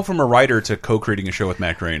 How do you go from a writer to co-creating a show with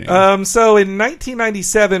Matt Groening? So in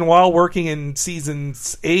 1997, while working in season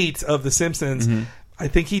 8 of The Simpsons. I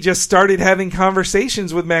think he just started having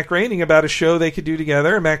conversations with Matt Groening about a show they could do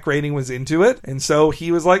together, and Matt Groening was into it. And so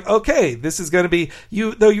he was like, okay, this is going to be...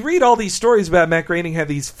 Though you read all these stories about Matt Groening have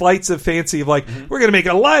these flights of fancy of we're going to make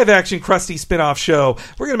a live-action Krusty spin-off show.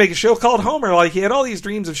 We're going to make a show called Homer. He had all these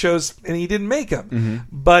dreams of shows, and he didn't make them.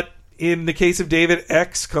 But in the case of David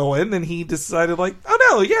X. Cohen, then he decided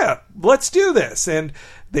let's do this. And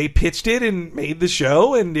they pitched it and made the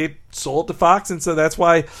show, and it sold to Fox, and so that's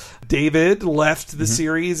why David left the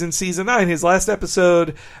series in season 9. His last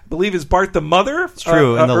episode, I believe, is Bart the Mother. It's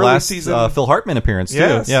true, in the last season. Phil Hartman appearance, too.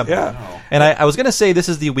 Yes, yeah. Oh. And I was going to say this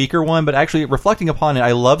is the weaker one, but actually, reflecting upon it,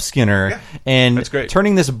 I love Skinner, and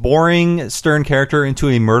turning this boring, stern character into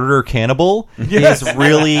a murderer cannibal is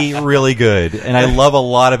really, really good. And I love a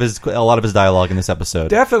lot of his dialogue in this episode.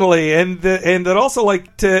 Definitely, and that also,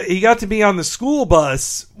 he got to be on the school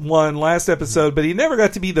bus one last episode, but he never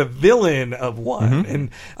got to be the villain of one.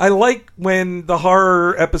 And I like when the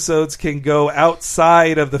horror episodes can go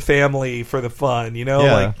outside of the family for the fun,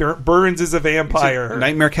 like Burns is a vampire.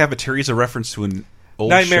 Nightmare Cafeteria is a reference to an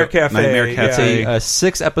Nightmare Cafe. Nightmare Cafe. A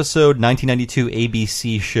 6-episode 1992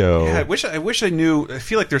 ABC show. Yeah, I wish I knew. I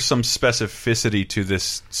feel like there's some specificity to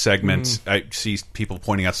this segment. I see people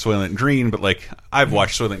pointing out Soylent Green, but like I've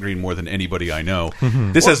watched Soylent Green more than anybody I know.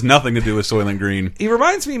 This has nothing to do with Soylent Green. He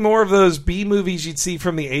reminds me more of those B movies you'd see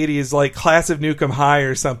from the 80s, like Class of Nukem High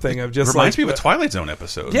or something. Of just reminds me of a Twilight Zone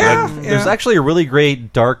episode. Yeah, There's actually a really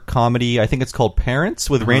great dark comedy. I think it's called Parents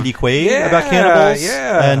with Randy Quaid about cannibals.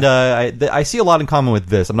 Yeah, and I see a lot in common with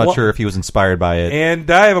this. I'm not sure if he was inspired by it. And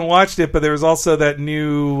I haven't watched it, but there was also that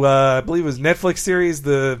new, I believe it was Netflix series,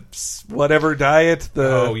 the whatever diet.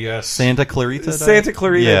 Santa Clarita. Santa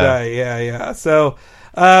Clarita diet. Yeah. So.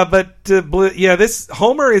 This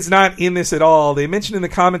Homer is not in this at all. They mentioned in the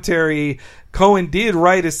commentary Cohen did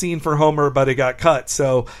write a scene for Homer, but it got cut.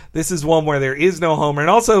 So this is one where there is no Homer. And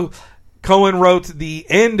also, Cohen wrote the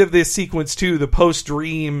end of this sequence too, the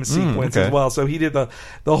post-dream sequence as well. So he did the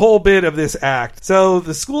whole bit of this act. So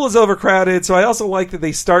the school is overcrowded. So I also like that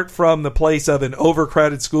they start from the place of an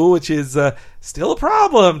overcrowded school, which is still a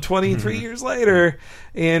problem 23 years later.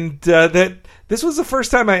 And that this was the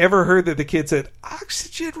first time I ever heard that the kid said,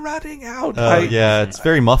 oxygen running out. It's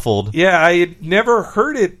very muffled. Yeah, I had never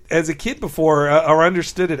heard it as a kid before or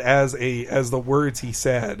understood it as the words he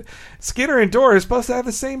said. Skinner and Dora are supposed to have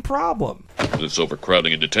the same problem. This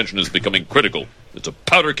overcrowding in detention is becoming critical. It's a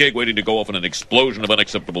powder keg waiting to go off in an explosion of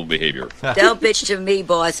unacceptable behavior. Don't bitch to me,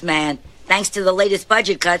 boss man. Thanks to the latest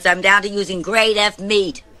budget cuts, I'm down to using grade F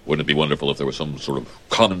meat. Wouldn't it be wonderful if there was some sort of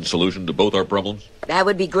common solution to both our problems? That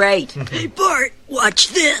would be great. Hey, Bart, watch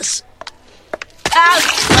this.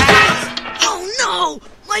 Oh, no!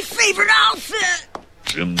 My favorite outfit!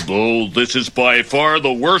 Jimbo, this is by far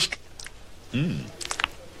the worst.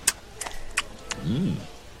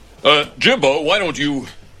 Jimbo, why don't you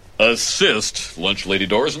assist Lunch Lady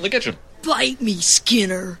Doris in the kitchen? Bite me,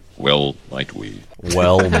 Skinner. Well, might we?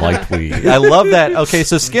 Well, might we? I love that. Okay,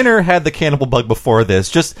 so Skinner had the cannibal bug before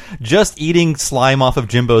this. Just eating slime off of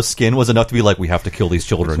Jimbo's skin was enough to be like, we have to kill these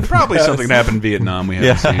children. Probably something that happened in Vietnam. We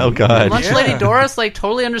haven't seen. Oh god. Lunch Lady Doris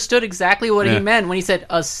totally understood exactly what he meant when he said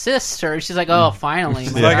assist her. She's like, oh, finally.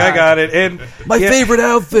 I got it. And my favorite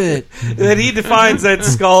outfit. That he defines that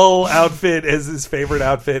skull outfit as his favorite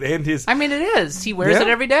outfit, and his. I mean, it is. He wears it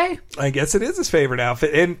every day. I guess it is his favorite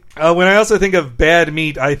outfit. And when I also think of bad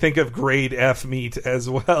meat, I think of grade F meat as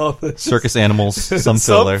well. Circus animals, some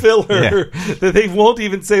filler. That they won't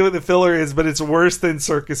even say what the filler is, but it's worse than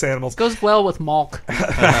circus animals. Goes well with Malk.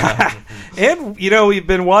 And, we've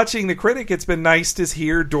been watching The Critic. It's been nice to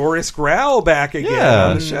hear Doris Growl back again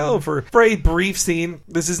on the show for a brief scene.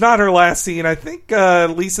 This is not her last scene. I think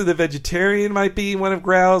Lisa the Vegetarian might be one of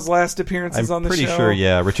Growl's last appearances on the show. I'm pretty sure,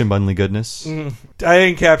 yeah. Rich and Bunley goodness. I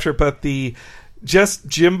didn't capture, but just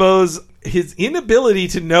Jimbo's his inability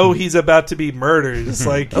to know he's about to be murdered. It's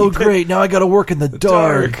like, oh great, now I gotta work in the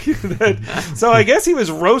dark. So I guess he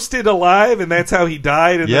was roasted alive, and that's how he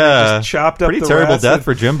died. And then they just chopped up pretty terrible death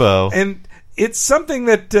for Jimbo. And it's something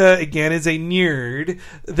that again is a nerd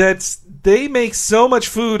they make so much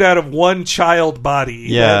food out of one child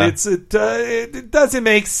body that it doesn't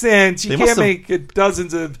make sense. You can't make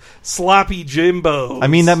dozens of sloppy Jimbos. I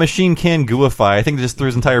mean, that machine can gooify. I think they just threw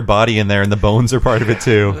his entire body in there, and the bones are part of it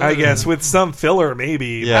too. I guess with some filler,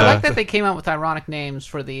 maybe. Yeah. I like that they came out with ironic names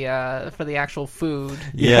for the actual food.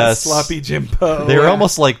 Yes, sloppy Jimbo. They were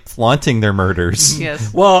almost like flaunting their murders.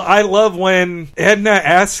 Yes. Well, I love when Edna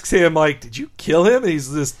asks him, like, "Did you kill him?" And he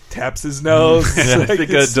just taps his nose. I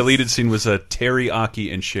think a deleted scene was a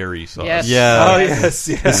teriyaki and sherry sauce. Yes. Yeah. Oh, yes.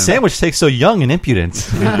 The sandwich tastes so young and impudent.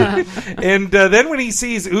 And then when he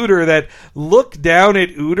sees Uter, that look down at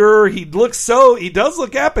Uter, he does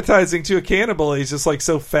look appetizing to a cannibal. He's just like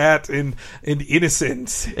so fat and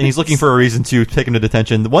innocent. And he's looking for a reason to take him to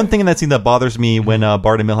detention. The one thing in that scene that bothers me when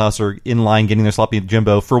Bart and Milhouse are in line getting their sloppy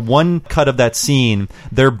Jimbo, for one cut of that scene,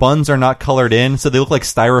 their buns are not colored in, so they look like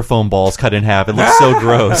styrofoam balls cut in half. It looks so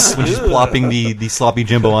gross when she's plopping the sloppy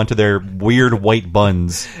Jimbo onto their weird white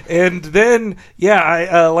buns. And then,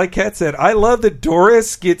 I like Kat said, I love that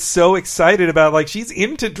Doris gets so excited about, like, she's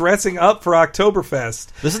into dressing up for Oktoberfest.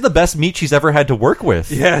 This is the best meat she's ever had to work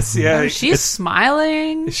with. Yes, yeah. Oh, she's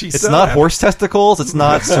smiling. It's not horse testicles. It's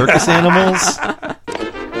not circus animals. Okay,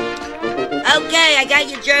 I got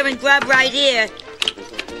your German grub right here.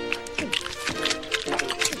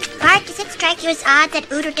 Bart, does it strike you as odd that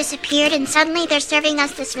Uter disappeared and suddenly they're serving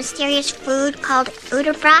us this mysterious food called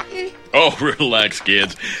Uterbraten? Oh, relax,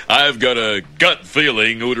 kids. I've got a gut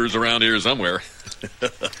feeling Uter's around here somewhere.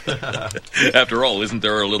 After all, isn't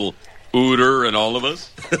there a little Uter in all of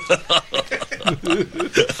us?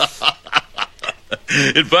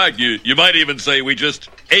 In fact, you might even say we just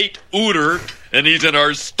ate Uter and he's in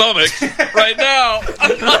our stomachs right now.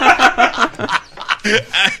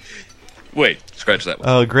 Wait, scratch that one.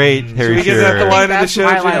 Oh, great, Harry Should we get Shearer. that the line of the That's show?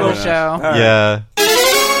 my line of Jim? the show. All right. Yeah.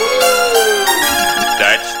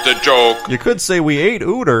 That's the joke. You could say we ate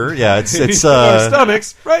Ooter. Yeah, it's He's in our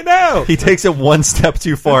stomachs right now. He takes it one step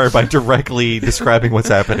too far by directly describing what's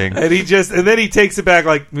happening. And then he takes it back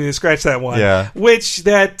like scratch that one. Yeah. Which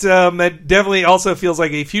that definitely also feels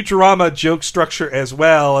like a Futurama joke structure as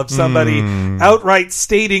well, of somebody outright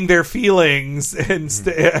stating their feelings and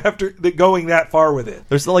after going that far with it.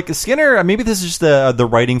 There's like a Skinner. Maybe this is just the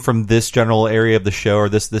writing from this general area of the show or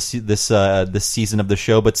this season of the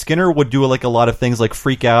show. But Skinner would do like a lot of things like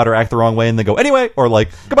freak out or act the wrong way and then go anyway or like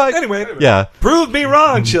goodbye. Anyway, yeah. Prove me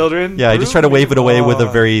wrong, children. Yeah, I just try to wave it away with a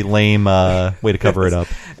very lame way to cover it up.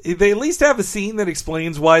 They at least have a scene that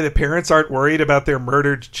explains why the parents aren't worried about their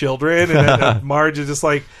murdered children, and then Marge is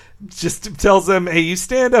just tells them, "Hey, you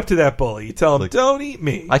stand up to that bully. You tell him, don't eat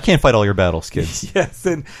me." I can't fight all your battles, kids. Yes,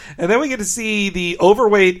 and then we get to see the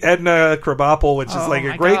overweight Edna Krabappel, which is like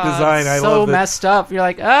a great design. I love it. So messed up. You're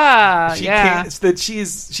like, She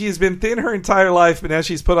has been thin her entire life, but now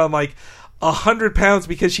she's put on like 100 pounds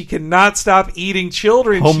because she cannot stop eating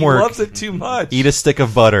children. Homework. She loves it too much. Eat a stick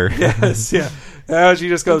of butter. Yes, yeah. Now she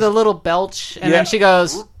just goes the little belch, and then she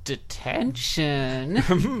goes, detention.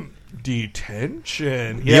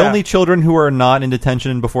 Detention. The only children who are not in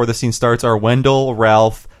detention before the scene starts are Wendell,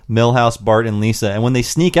 Ralph, Milhouse, Bart, and Lisa. And when they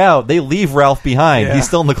sneak out, they leave Ralph behind. Yeah. He's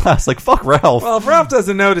still in the class. Like, fuck Ralph. Well, if Ralph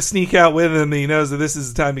doesn't know to sneak out with him, he knows that this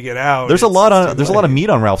is the time to get out. There's a lot of meat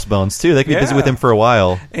on Ralph's bones too. They could be busy with him for a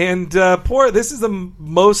while. And this is the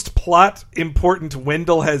most plot important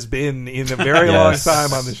Wendell has been in a very long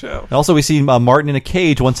time on the show. And also, we see Martin in a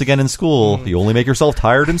cage once again in school. You only make yourself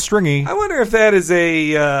tired and stringy. I wonder if that is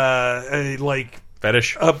a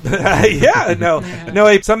fetish.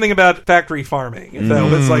 Something about factory farming. If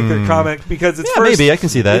that was like their comment, because it's first, maybe I can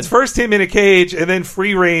see that. It's first him in a cage, and then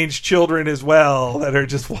free range children as well that are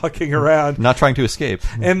just walking around, not trying to escape.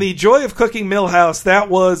 And the joy of cooking Milhouse, that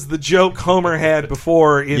was the joke Homer had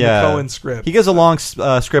before in the Coen script. He gives a long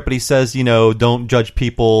script, but he says, don't judge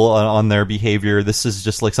people on their behavior. This is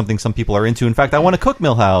just like something some people are into. In fact, I want to cook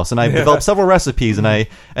Milhouse, and I developed several recipes, and I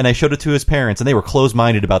showed it to his parents, and they were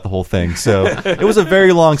closed-minded about the whole thing. So it was a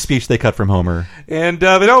very long speech they cut from Homer. And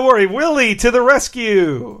but don't worry, Willie to the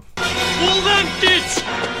rescue. Hold on, kids.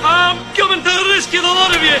 I'm coming to rescue the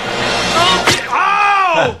lot of you.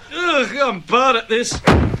 Ow! Ugh, I'm bad at this.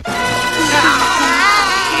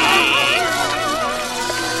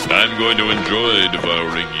 I'm going to enjoy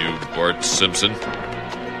devouring you, Bart Simpson.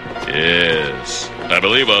 Yes, I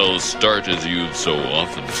believe I'll start as you've so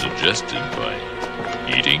often suggested by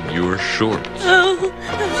eating your shorts.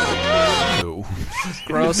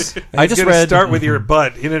 Gross. I just read start with your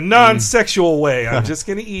butt in a non-sexual way. I'm just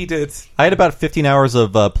going to eat it. I had about 15 hours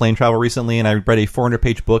of plane travel recently, and I read a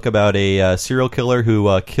 400-page book about a serial killer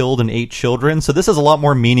who killed and ate children. So this has a lot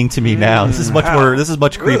more meaning to me now. This is much more. This is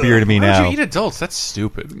much creepier to me Why now. would you eat adults? That's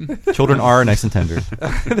stupid. Children are nice and tender.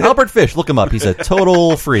 Albert Fish, look him up. He's a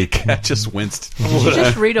total freak. I just winced. Did you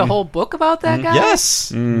just read a whole book about that guy?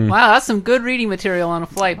 Yes. Wow, that's some good reading material on a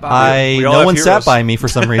flight, Bob. No one sat by me for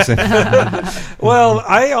some reason. Well,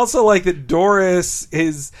 I also like that Doris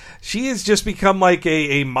she has just become like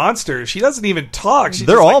a monster. She doesn't even talk.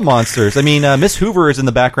 They're all monsters. I mean, Miss Hoover is in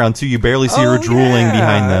the background too. You barely see her drooling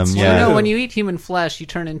behind them. Yeah. When you eat human flesh, you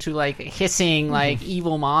turn into like a hissing, like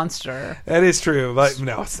evil monster. That is true, but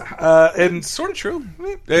no, it's not. And it's sort of true.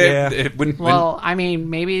 Yeah. Well, I mean,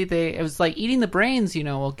 maybe it was like eating the brains.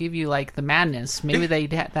 Will give you like the madness. Maybe they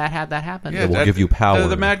had that happen. It will give you power.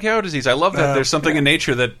 The mad cow disease. I love that. There's something in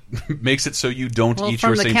nature that makes it so you don't eat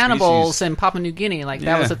your same species. From the cannibals in Papua New Guinea,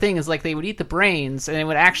 that was the thing. Is like they would eat the brains, and it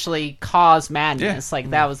would actually cause madness. Like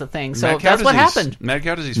that was the thing. So that's what happened. Mad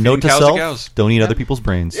cow disease. Note to cows self: cows. don't eat other people's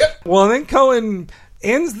brains. Yep. Well, then Coen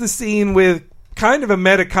ends the scene with kind of a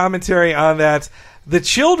meta commentary on that. The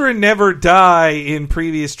children never die in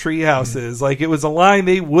previous treehouses. Like, it was a line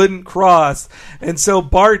they wouldn't cross. And so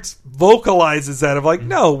Bart vocalizes that of like,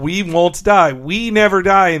 no, we won't die. We never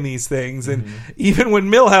die in these things. And even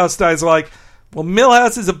when Milhouse dies, like, well,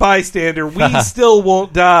 Milhouse is a bystander. We still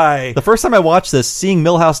won't die. The first time I watched this, seeing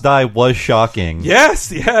Milhouse die was shocking. Yes,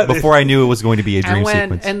 yeah. Before I knew it was going to be a dream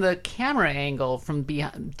sequence. And the camera angle from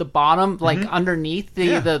behind the bottom, like underneath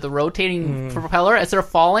the rotating propeller as they're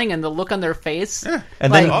falling, and the look on their face. Yeah.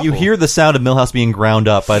 And then you hear the sound of Milhouse being ground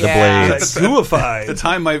up by the blades. Gooified. The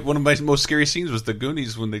time, one of my most scary scenes was the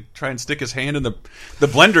Goonies when they try and stick his hand in the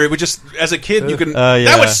blender. It would just, as a kid, you can.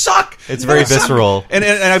 That would suck. It's very visceral. And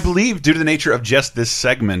I believe, due to the nature of just this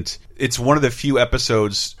segment, it's one of the few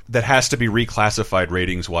episodes that has to be reclassified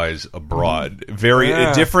ratings-wise abroad. Very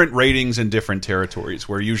different ratings in different territories,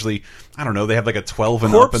 where usually, I don't know, they have like a 12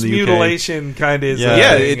 and up in the UK. Mutilation kind of is.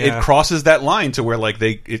 It crosses that line to where like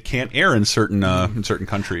it can't air in certain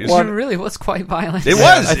countries. Well, it really was quite violent. It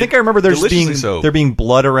was. I think I remember there being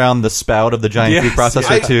blood around the spout of the giant food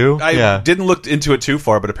processor too. I didn't look into it too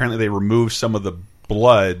far, but apparently they removed some of the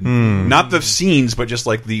blood, not the scenes, but just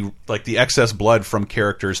like the excess blood from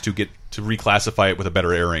characters to reclassify it with a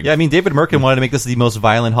better airing. Yeah, I mean, David Merkin wanted to make this the most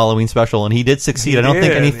violent Halloween special, and he did succeed. I don't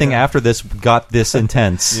think anything after this got this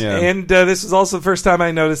intense. And this was also the first time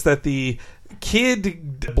I noticed that the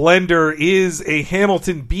kid blender is a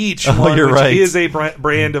Hamilton Beach one, which is a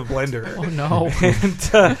brand of blender. Oh no!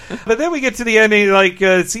 And, but then we get to the ending.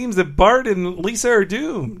 It seems that Bart and Lisa are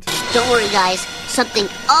doomed. Don't worry, guys. Something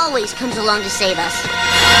always comes along to save us.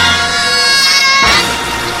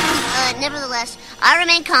 Nevertheless, I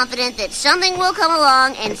remain confident that something will come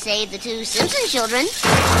along and save the two Simpson children.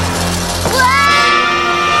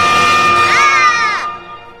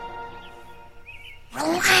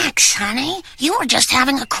 Relax, honey. You were just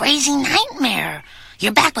having a crazy nightmare.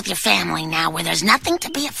 You're back with your family now, where there's nothing to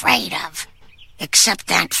be afraid of. Except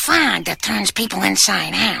that fog that turns people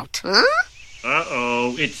inside out. Huh?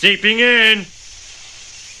 Uh-oh, it's seeping in.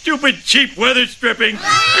 Stupid cheap weather stripping.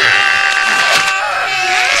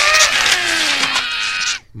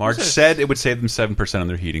 Marge said it would save them 7% on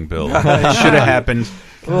their heating bill. It should have happened.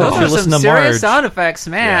 Those are some serious sound effects,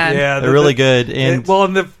 man. Yeah, they're really good. And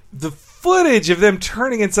the footage of them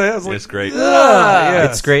turning inside out, it's great.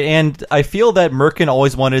 It's great. And I feel that Merkin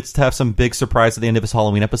always wanted to have some big surprise at the end of his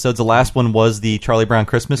Halloween episodes. The last one was the Charlie Brown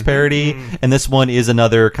Christmas parody, and this one is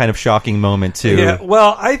another kind of shocking moment too. Yeah,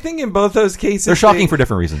 well, I think in both those cases they're shocking for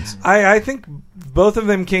different reasons. I think both of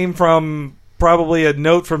them came from probably a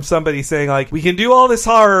note from somebody saying, like, we can do all this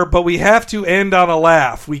horror, but we have to end on a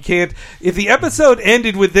laugh. We can't... If the episode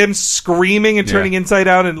ended with them screaming and turning inside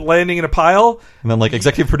out and landing in a pile... And then, like,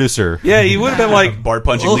 executive producer. Yeah, you would have been like... Bart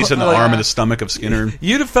punching Lisa in the arm and the stomach of Skinner.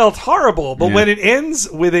 You'd have felt horrible, but when it ends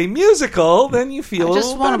with a musical, then you feel a little better.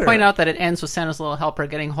 I just want to point out that it ends with Santa's little helper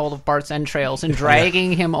getting hold of Bart's entrails and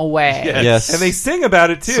dragging him away. Yes. And they sing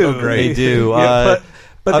about it, too. So great. They do.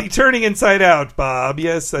 But the turning inside out, Bob.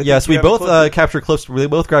 Yes. We both captured clips. We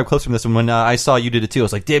both grabbed clips from this one. When I saw you did it too, I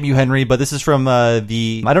was like, "Damn you, Henry!" But this is from I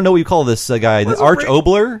don't know what you call this guy, the Arch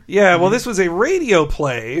Obler. Yeah. Well, this was a radio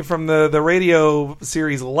play from the radio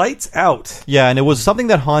series Lights Out. Yeah, and it was something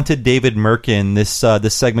that haunted David Merkin.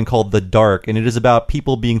 This segment called The Dark, and it is about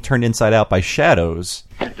people being turned inside out by shadows.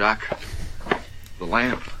 Hey, Doc, the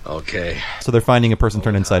lamp. Okay. So they're finding a person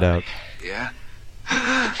turned inside out. Yeah.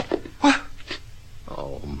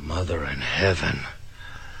 Oh, Mother in heaven.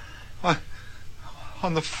 What?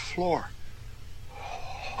 On the floor.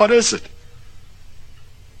 What is it?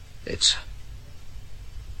 It's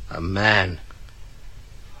a man.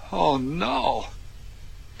 Oh, no.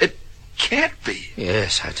 It can't be.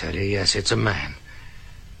 Yes, I tell you, yes, it's a man.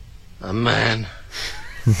 A man.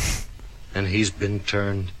 And he's been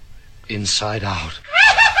turned inside out.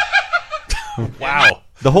 Wow.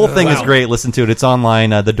 The whole thing is great. Listen to it. It's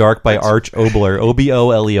online. The Dark by Arch Obler.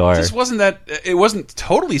 Obler. Just it wasn't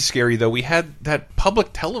totally scary though. We had that public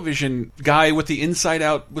television guy with the Inside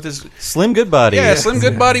Out with his Slim Goodbody. Yeah, Slim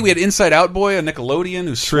Goodbody. We had Inside Out Boy on Nickelodeon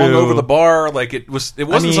who swung over the bar. Like it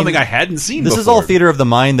wasn't something I hadn't seen. This before. is all theater of the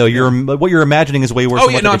mind though. What you're imagining is way worse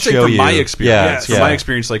than what I'm they saying show from you. my experience. Yeah, from my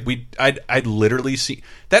experience, like I'd literally see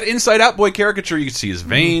that Inside Out Boy caricature. You could see his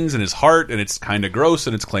veins and his heart, and it's kind of gross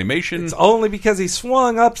and it's claymation. It's only because he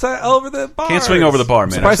swung upside over the bar. Can't swing over the bar,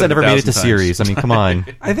 man. Surprised I never made it to series. I mean, come on.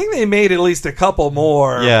 I think they made at least a couple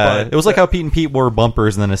more. Yeah, it was like how Pete and Pete wore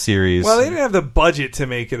bumpers and then a series. Well, they didn't have the budget to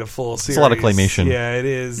make it a full series. It's a lot of claymation. Yeah, it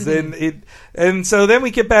is. And so then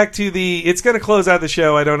we get back to it's going to close out the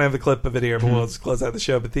show. I don't have the clip of it here, but we'll just close out the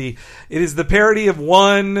show. But it is the parody of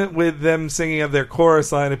One with them singing of their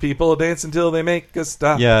chorus line of people dance until they make us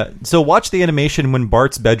stop. Yeah. So watch the animation when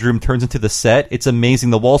Bart's bedroom turns into the set. It's amazing.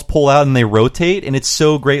 The walls pull out and they rotate, and it's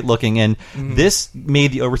so great looking. And this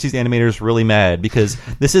made the overseas animators really mad because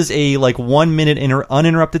this is a 1 minute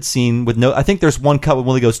uninterrupted scene with no. I think there's one cut when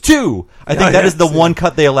Willie goes 2. I think that is the one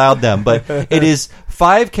cut they allowed them, but it is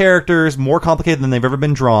 5 characters, more complicated than they've ever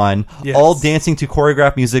been drawn, all dancing to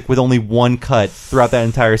choreographed music with only one cut throughout that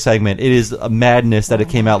entire segment. It is a madness that it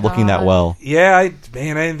came out looking that well. Yeah, I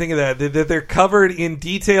didn't think of that. That they're covered in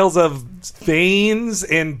details of veins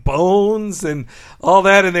and bones and all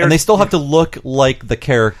that, and they still have to look like the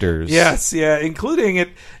characters. Yes, yeah, including it.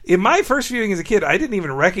 In my first viewing as a kid, I didn't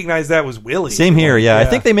even recognize that was Willie. Same here, yeah. I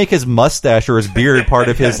think they make his mustache or his beard part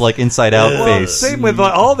of his like inside out face. Same with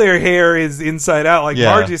all their hair is inside out. Like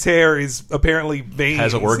Marge's hair is apparently veins.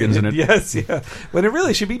 Has organs in it. Yes, yeah. When it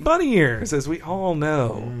really should be bunny ears, as we all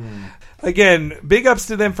know. Again, big ups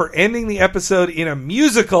to them for ending the episode in a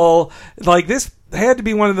musical. Like, this had to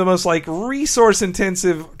be one of the most like resource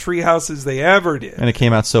intensive Treehouses they ever did. And it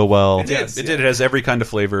came out so well. It did. It has every kind of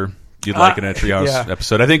flavor you'd like in a Treehouse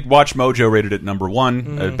episode. I think Watch Mojo rated it number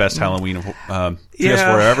 1 best Halloween of Treehouse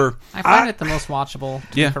forever. I find it the most watchable,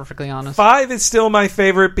 to be perfectly honest. 5 is still my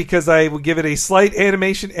favorite because I would give it a slight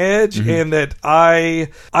animation edge, and that I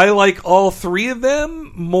like all 3 of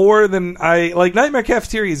them more than I like. Nightmare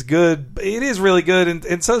Cafeteria is good. It is really good,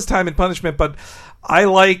 and so is Time and Punishment, but I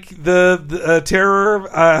like the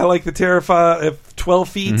Terror. I like the Terror of 12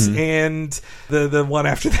 Feet and the one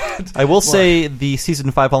after that. I will say the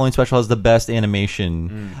season 5 Halloween special has the best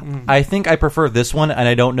animation. I think I prefer this one, and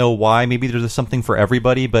I don't know why. Maybe there's something for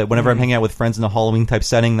everybody, but whenever I'm hanging out with friends in a Halloween type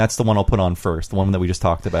setting, that's the one I'll put on first, the one that we just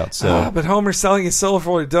talked about. So, but Homer selling his soul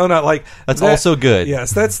for a donut, like that's also good.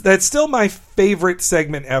 Yes, that's still my favorite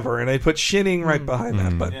segment ever, and I put Shinning right behind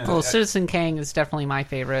that. But well, Citizen Kang is definitely my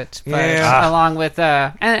favorite, but along with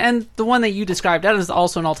and the one that you described, that is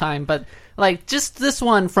also an all time, but. Like, just this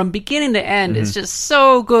one from beginning to end is just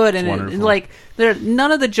so good, and like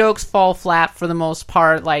none of the jokes fall flat for the most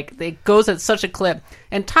part. Like, it goes at such a clip.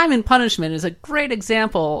 And Time and Punishment is a great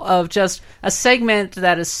example of just a segment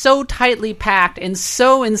that is so tightly packed and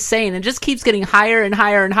so insane and just keeps getting higher and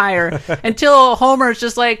higher and higher until Homer's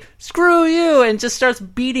just like, screw you, and just starts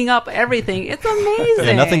beating up everything. It's amazing.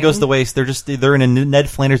 Yeah, nothing goes to waste. They're in a Ned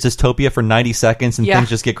Flanders dystopia for 90 seconds and things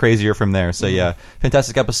just get crazier from there. So yeah,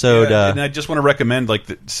 fantastic episode. And I just want to recommend, like,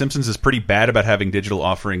 The Simpsons is pretty bad about having digital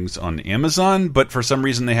offerings on Amazon, but for some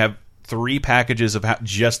reason they have 3 packages of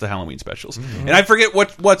just the Halloween specials, and I forget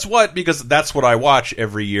what's what because that's what I watch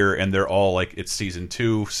every year, and they're all like it's season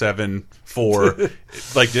 2, 7, 4,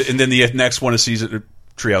 like, and then the next one is season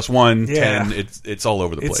Treehouse 1, 10. It's all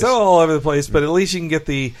over the place. It's all over the place, but at least you can get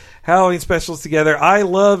the Halloween specials together. I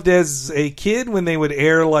loved as a kid when they would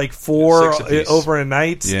air like 4 over a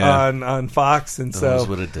night on Fox, and those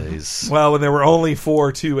were the days. Well, when there were only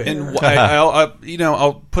 4 to air. And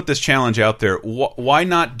I'll put this challenge out there. Why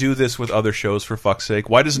not do this with other shows, for fuck's sake?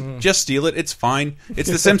 Why doesn't just steal it? It's fine.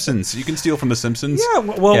 It's The Simpsons. You can steal from The Simpsons. Yeah,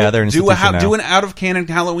 well, they're do an out of canon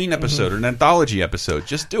Halloween episode or an anthology episode.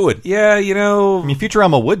 Just do it. Yeah, I mean,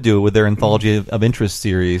 Futurama would do it with their anthology of interest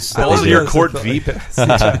series. Also, your Court Veep.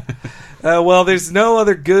 Well, there's no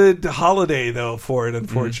other good holiday, though, for it,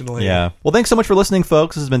 unfortunately. Yeah. Well, thanks so much for listening,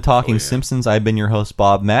 folks. This has been Talking Simpsons. I've been your host,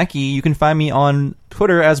 Bob Mackey. You can find me on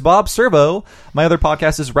Twitter as Bob Servo. My other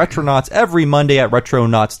podcast is Retronauts every Monday at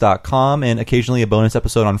retronauts.com, and occasionally a bonus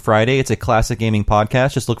episode on Friday. It's a classic gaming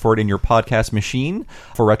podcast. Just look for it in your podcast machine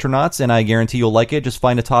for Retronauts, and I guarantee you'll like it. Just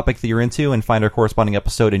find a topic that you're into and find our corresponding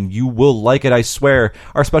episode, and you will like it, I swear.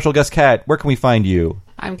 Our special guest, Kat, where can we find you?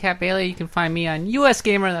 I'm Kat Bailey. You can find me on US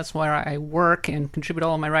Gamer. That's where I work and contribute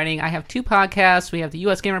all of my writing. I have 2 podcasts. We have the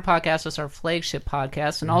US Gamer podcast. That's our flagship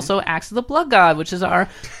podcast. And also Axe of the Blood God, which is our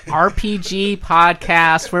RPG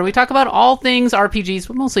podcast, where we talk about all things RPGs,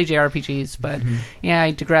 but mostly JRPGs. But yeah,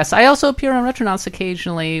 I digress. I also appear on Retronauts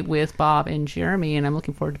occasionally with Bob and Jeremy, and I'm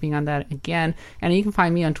looking forward to being on that again. And you can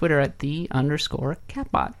find me on Twitter at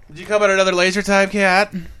 _Catbot. Did you come out another Laser Time,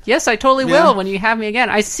 Cat? Yes, I totally will when you have me again.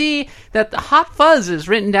 I see that the Hot Fuzz is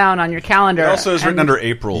written down on your calendar. It also is written under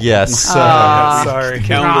April. Yes. Sorry. The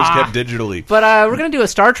calendar's kept digitally. But we're going to do a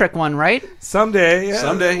Star Trek one, right? Someday. Yeah.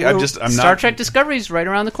 Someday. Star Trek Discovery's right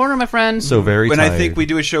around the corner, my friend. So very When tired. I think we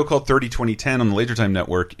do a show called 30-20-10 on the Laser Time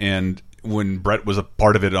Network, and when Brett was a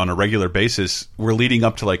part of it on a regular basis, we're leading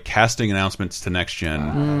up to like casting announcements to Next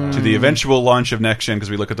Gen, to the eventual launch of Next Gen,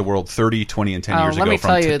 because we look at the world 30, 20, and 10 years ago. Let me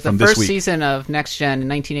tell you, the this first week. season of Next Gen in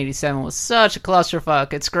 1987 was such a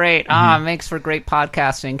clusterfuck. It's great. It makes for great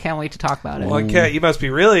podcasting. Can't wait to talk about it. Well, Kat, you must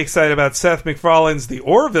be really excited about Seth MacFarlane's The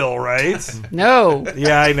Orville, right? No.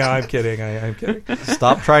 Yeah, I know. I'm kidding. I'm kidding.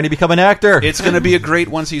 Stop trying to become an actor. It's going to be a great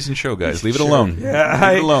one-season show, guys. Leave it alone.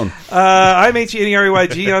 Yeah, Leave it alone. I'm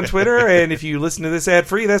HENERYG on Twitter, And if you listen to this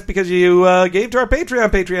ad-free, that's because you gave to our Patreon,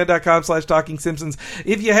 patreon.com/TalkingSimpsons.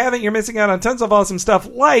 If you haven't, you're missing out on tons of awesome stuff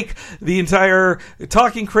like the entire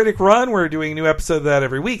Talking Critic run. We're doing a new episode of that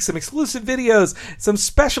every week. Some exclusive videos, some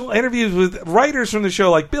special interviews with writers from the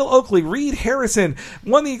show like Bill Oakley, Reed Harrison,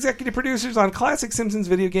 one of the executive producers on classic Simpsons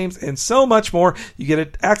video games, and so much more. You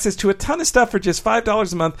get access to a ton of stuff for just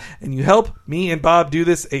 $5 a month, and you help me and Bob do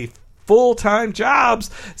this full-time jobs.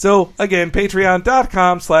 So again,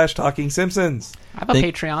 patreon.com/TalkingSimpsons. I have a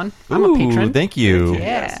Patreon. I'm a patron. Thank you.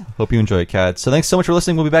 Yeah. Hope you enjoy it, Kat. So thanks so much for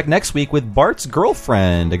listening. We'll be back next week with Bart's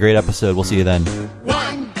Girlfriend. A great episode. We'll see you then.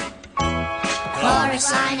 1,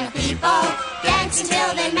 chorus line of people dance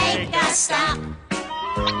until they make us stop.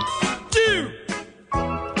 2,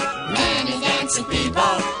 many dancing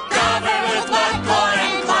people covered with blood, gore,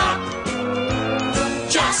 and clot.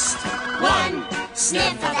 Just 1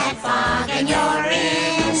 sniff of that fog and you're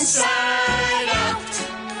inside out.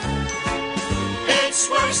 It's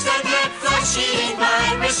worse than that flesh-eating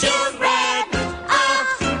virus you've read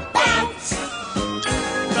about.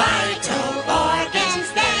 Vital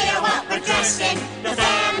organs, they are what we're dressed in. The